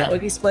aware that Yeah.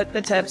 we split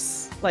the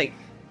tips, like,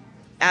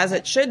 as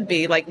it should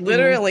be, like,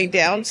 literally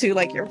down to,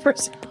 like, your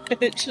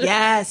percentage.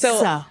 Yes.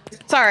 So,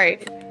 sorry.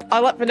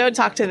 I'll let Vinod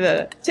talk to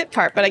the tip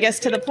part, but I guess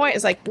to the point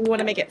is, like, we want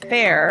to make it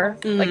fair,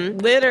 like,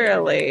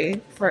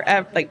 literally for,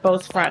 like,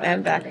 both front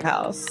and back of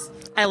house.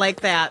 I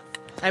like that.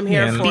 I'm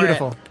here Yeah, for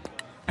Beautiful. it.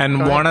 And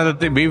Go one of the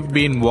things, we've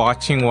been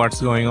watching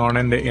what's going on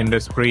in the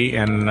industry,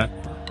 and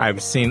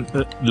I've seen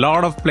a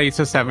lot of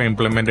places have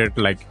implemented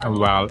like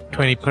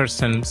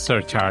 20%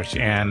 surcharge,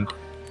 and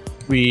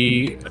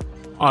we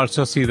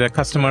also see the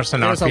customers are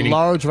not There's a feeling.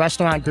 large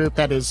restaurant group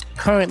that is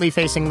currently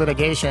facing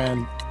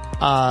litigation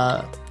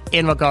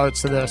in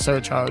regards to the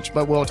surcharge,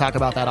 but we'll talk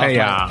about that offline.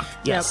 Yeah.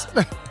 Yes.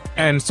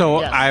 And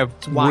so Yes, I've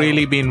it's wild.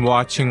 really been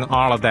watching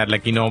all of that,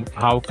 like,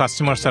 how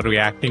customers are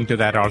reacting to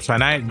that also.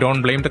 And I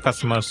don't blame the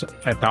customers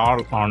at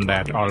all on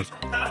that also.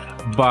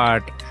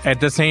 But at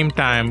the same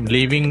time,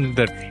 leaving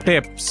the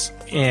tips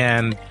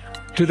and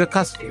to the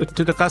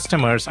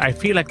customers, I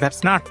feel like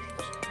that's not,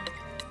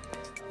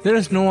 there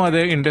is no other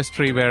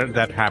industry where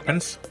that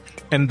happens.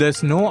 And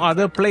there's no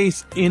other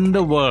place in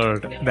the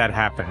world that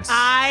happens.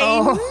 I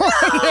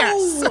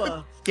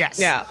know. Yes.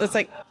 Yeah, it's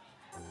like,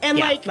 And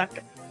Yeah. like,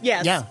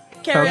 yes. Yeah.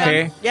 Carry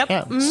Okay. on. Yep.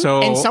 Yeah.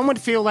 So And some would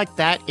feel like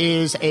that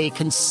is a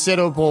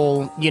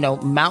considerable,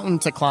 mountain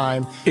to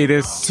climb it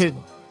is.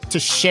 to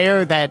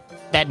share that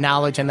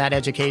knowledge and that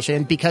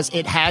education because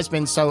it has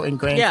been so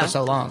ingrained Yeah. for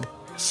so long.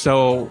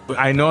 So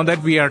I know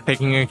that we are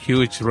taking a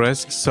huge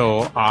risk.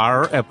 So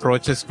our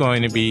approach is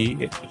going to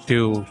be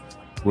to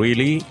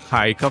really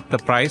hike up the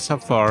price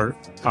of our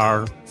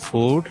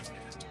food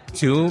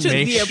to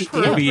make the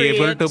to be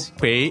able to appropriate-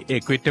 pay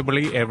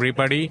equitably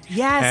everybody.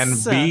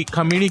 Yes. And we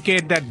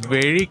communicate that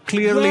very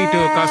clearly to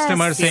a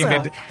customer, Yes. saying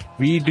that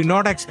we do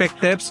not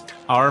expect tips.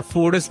 Our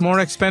food is more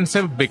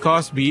expensive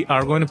because we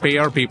are going to pay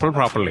our people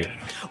properly.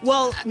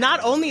 Well,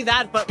 not only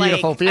that, but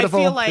Beautiful, like beautiful,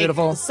 I feel like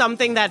beautiful.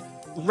 something that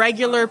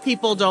regular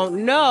people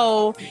don't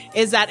know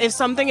is that if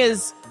something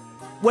is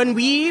when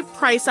we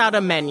price out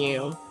a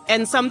menu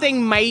and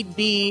something might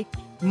be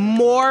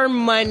more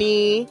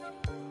money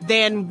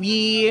than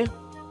we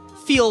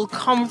feel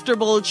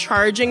comfortable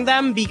charging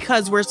them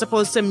because we're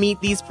supposed to meet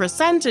these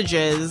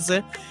percentages,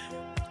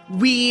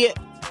 we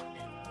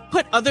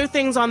put other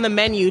things on the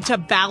menu to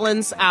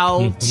balance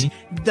out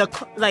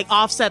the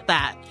offset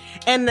that.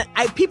 And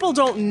people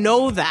don't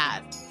know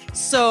that.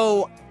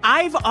 So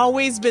I've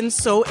always been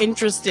so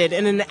interested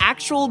in an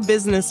actual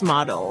business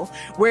model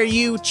where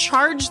you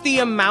charge the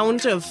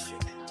amount of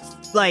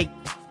like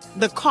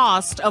the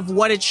cost of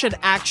what it should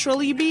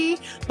actually be,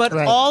 but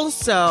Right.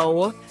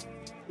 also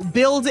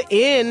build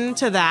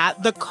into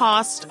that the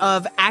cost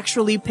of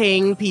actually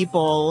paying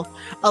people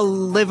a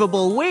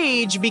livable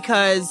wage,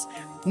 because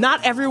not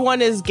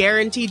everyone is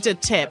guaranteed to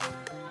tip.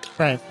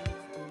 Right.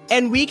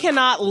 And we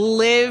cannot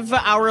live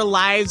our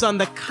lives on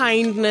the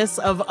kindness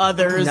of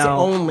others No.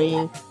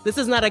 only. This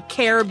is not a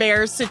Care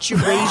Bear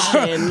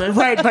situation.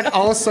 Right, but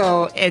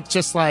also it's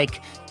just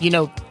like,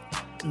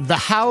 the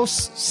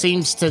house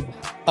seems to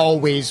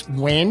always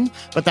win,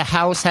 but the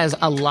house has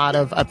a lot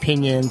of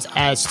opinions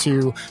as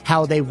to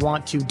how they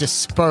want to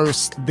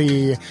disperse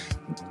the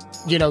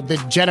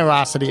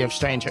generosity of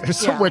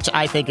strangers, Yeah. which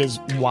I think is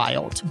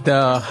wild.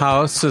 The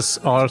house is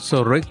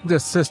also rigged the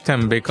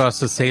system because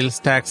the sales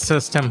tax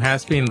system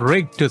has been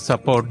rigged to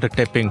support the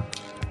tipping.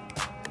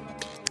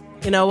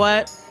 You know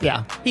what?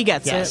 Yeah. He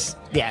gets Yes.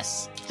 it.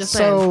 Yes. Just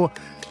so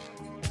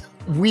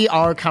we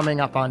are coming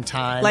up on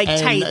time. Like,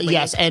 and, tightly.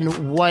 Yes.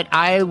 And what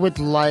I would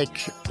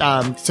like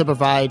to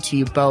provide to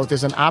you both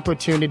is an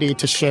opportunity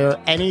to share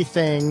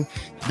anything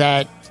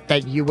that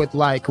you would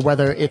like,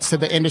 whether it's to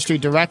the industry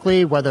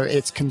directly, whether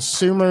it's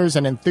consumers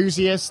and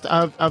enthusiasts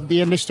of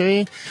the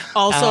industry.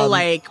 Also,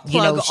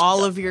 plug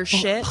all of your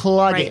shit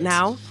Plug right it.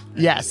 now.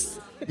 Yes.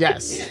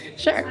 Yes.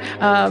 Sure.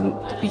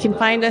 You can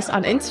find us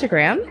on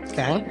Instagram.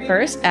 Okay.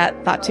 First at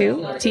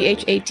Thattu,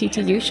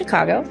 THATTU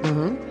Chicago.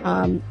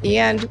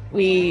 And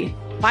we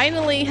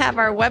finally have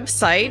our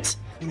website.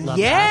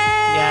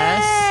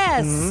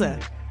 Yes.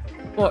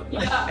 Well,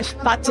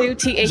 Thattu,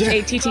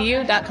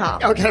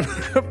 THATTU.com. Okay,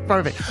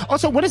 perfect.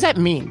 Also, what does that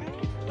mean?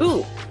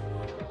 Ooh.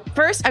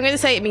 First, I'm going to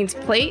say it means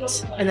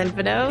plate, and then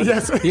Vinod.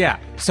 Yes. Yeah.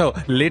 So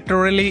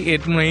literally,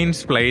 it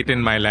means plate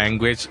in my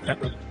language.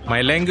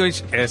 My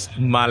language is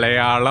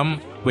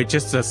Malayalam, which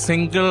is the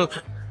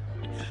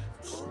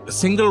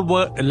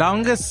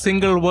longest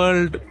single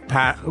word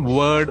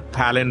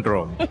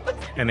palindrome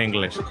in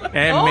English.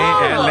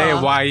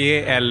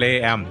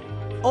 Malayalam.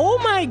 Oh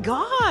my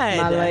God.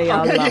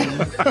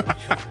 Malayalam.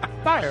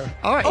 Fire.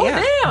 All right. Oh,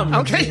 yeah. damn.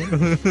 Okay.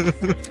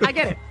 I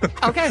get it.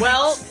 Okay.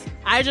 Well,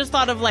 I just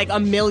thought of like a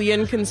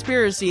million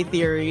conspiracy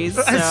theories,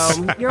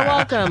 so you're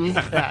welcome.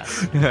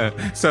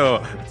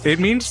 So it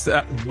means,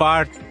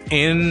 but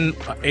in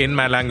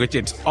my language,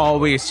 it's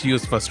always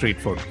used for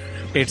street food.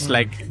 It's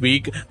like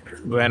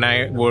when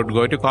I would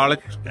go to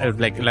college,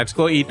 like let's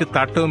go eat at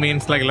Thattu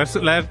means like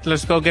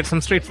let's go get some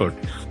street food.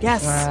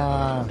 Yes,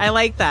 I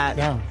like that.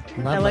 Yeah.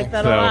 I like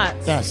that So- a lot.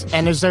 Yes.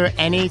 And is there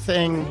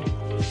anything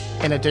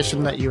in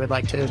addition that you would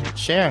like to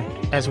share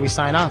as we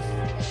sign off?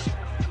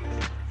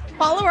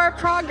 Follow our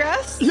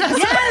progress. Yes.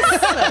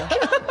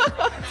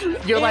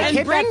 You're like, And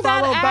hit bring that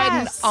follow that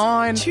button ass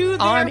on to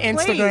their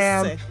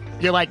Instagram. place.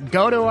 You're like,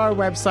 go to our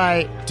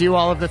website, do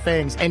all of the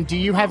things. And do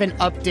you have an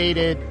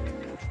updated,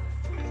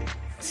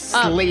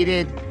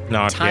 slated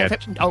Not time?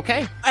 yet.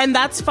 Okay. And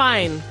that's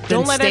fine.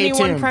 Don't let stay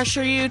anyone tuned.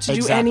 pressure you to do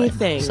Exactly.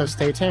 anything. So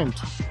stay tuned.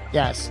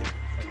 Yes.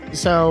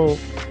 So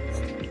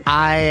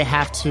I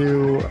have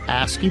to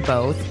ask you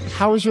both,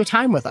 how was your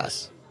time with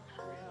us?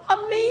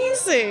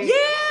 Amazing.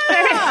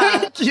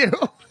 Thank you.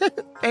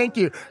 Thank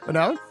you.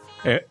 No?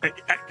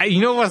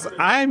 You know what?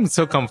 I'm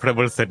so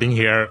comfortable sitting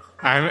here.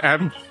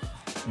 I'm.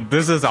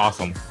 This is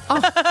awesome.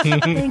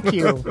 Thank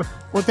you.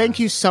 Well, thank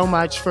you so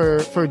much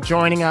for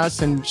joining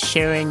us and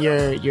sharing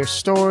your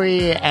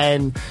story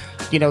and,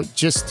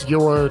 just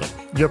your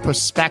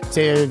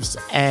perspectives.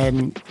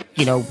 And,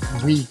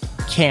 we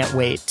can't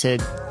wait to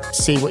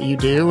see what you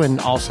do and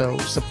also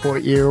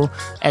support you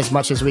as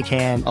much as we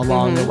can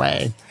along the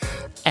way.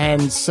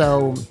 And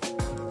so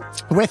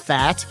with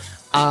that,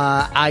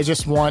 I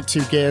just want to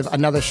give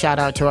another shout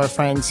out to our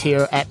friends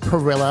here at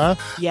Perilla.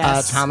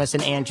 Yes. Thomas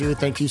and Andrew,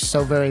 thank you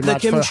so very The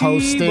much for Kimchi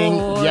hosting.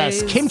 Boys.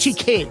 Yes, Kimchi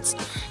Kids.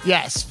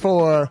 Yes,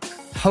 for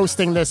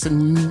hosting this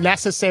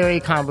necessary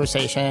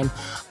conversation.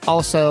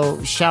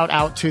 Also, shout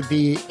out to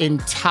the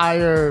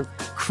entire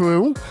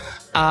crew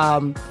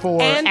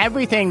for And-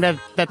 everything that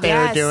they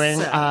are Yes.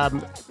 doing.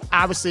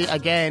 Obviously,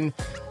 again,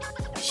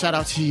 shout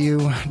out to you,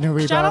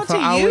 Nariba, Shout out for to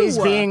always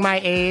you. being my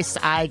ace.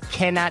 I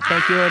cannot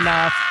thank you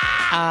enough.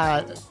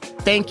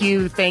 Thank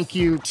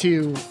you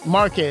to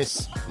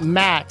Marcus,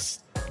 Max,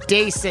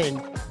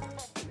 Dason,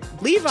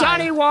 Levi.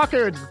 Johnny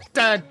Walker,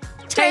 Tangeray,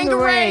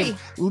 Tangeray.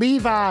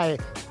 Levi,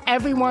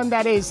 everyone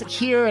that is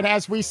here. And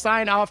as we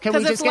sign off, can we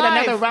 'Cause just it's get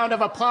live. another round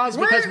of applause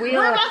because We're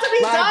are about to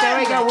be live. done. There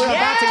we go. We're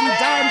about to be Yes.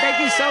 done. Thank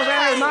you so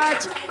very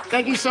much.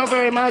 Thank you so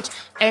very much.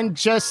 And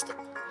just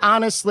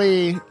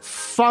honestly,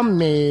 from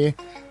me,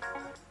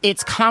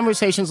 it's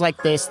conversations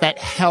like this that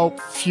help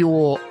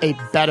fuel a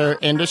better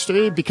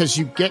industry because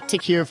you get to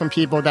hear from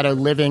people that are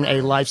living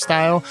a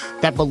lifestyle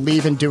that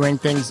believe in doing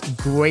things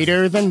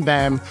greater than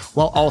them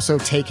while also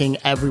taking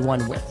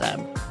everyone with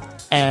them.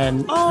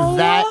 And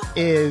that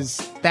is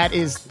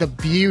the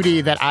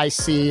beauty that I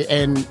see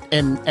in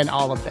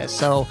all of this.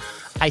 So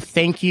I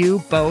thank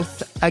you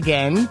both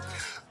again.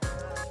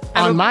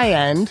 On my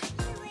end,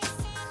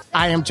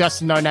 I am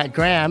Justin Arnett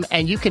Graham,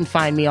 and you can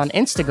find me on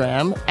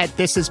Instagram at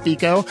This Is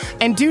Biko.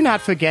 And do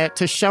not forget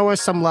to show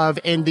us some love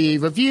in the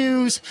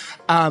reviews,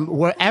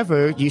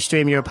 wherever you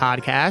stream your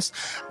podcast.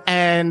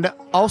 And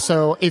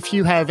also, if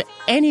you have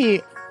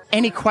any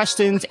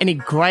questions, any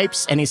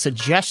gripes, any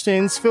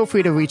suggestions, feel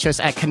free to reach us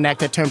at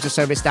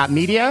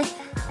connect@termsofservice.media.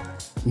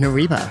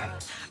 Nariba.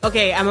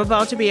 Okay, I'm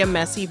about to be a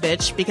messy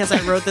bitch because I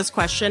wrote this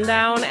question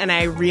down and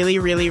I really,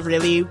 really,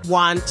 really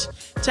want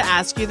to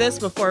ask you this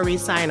before we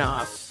sign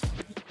off.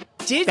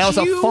 That was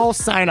a false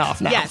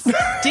sign-off now. Yes.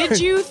 Did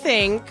you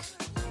think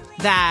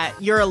that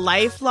your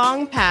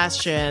lifelong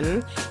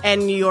passion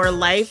and your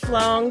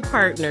lifelong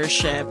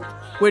partnership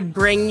would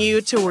bring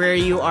you to where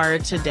you are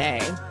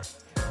today?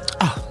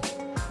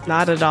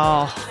 Not at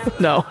all.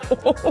 No.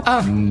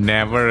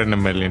 Never in a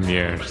million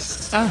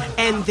years.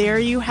 And there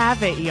you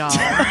have it, y'all.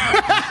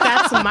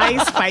 That's my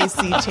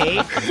spicy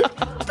take.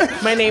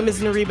 My name is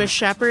Nariba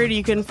Shepherd.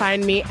 You can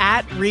find me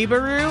at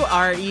Rebaru,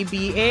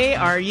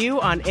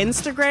 REBARU, on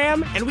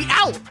Instagram. And we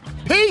out.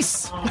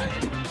 Peace.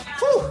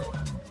 Whew.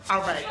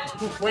 All right.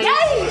 Wait.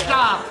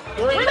 Stop.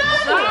 Wait.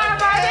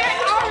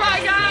 Oh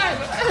my God.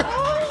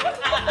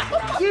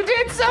 You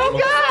did so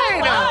good.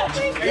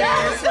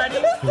 Yes.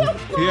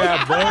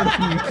 Yeah, burn.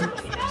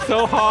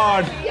 So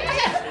hard. It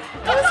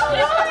was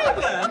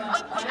fun.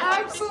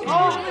 Absolutely.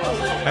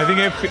 I think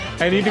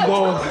I need to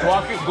go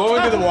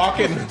into the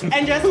walk-in.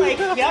 And just like,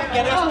 get it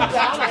down like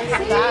that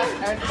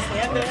and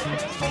stand it.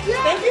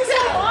 Thank you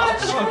so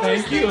much. Oh,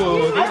 thank you.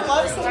 I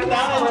love sitting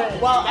down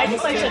and, well, I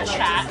just like to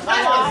chat a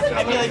lot.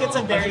 I feel like it's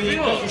a very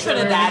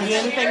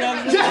Trinidadian thing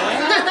of me.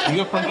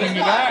 You're from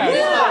Trinidad.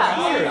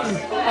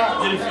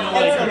 Did it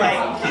feel like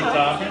keep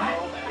talking?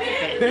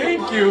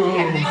 Thank you.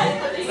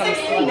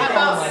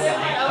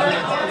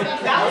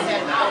 That was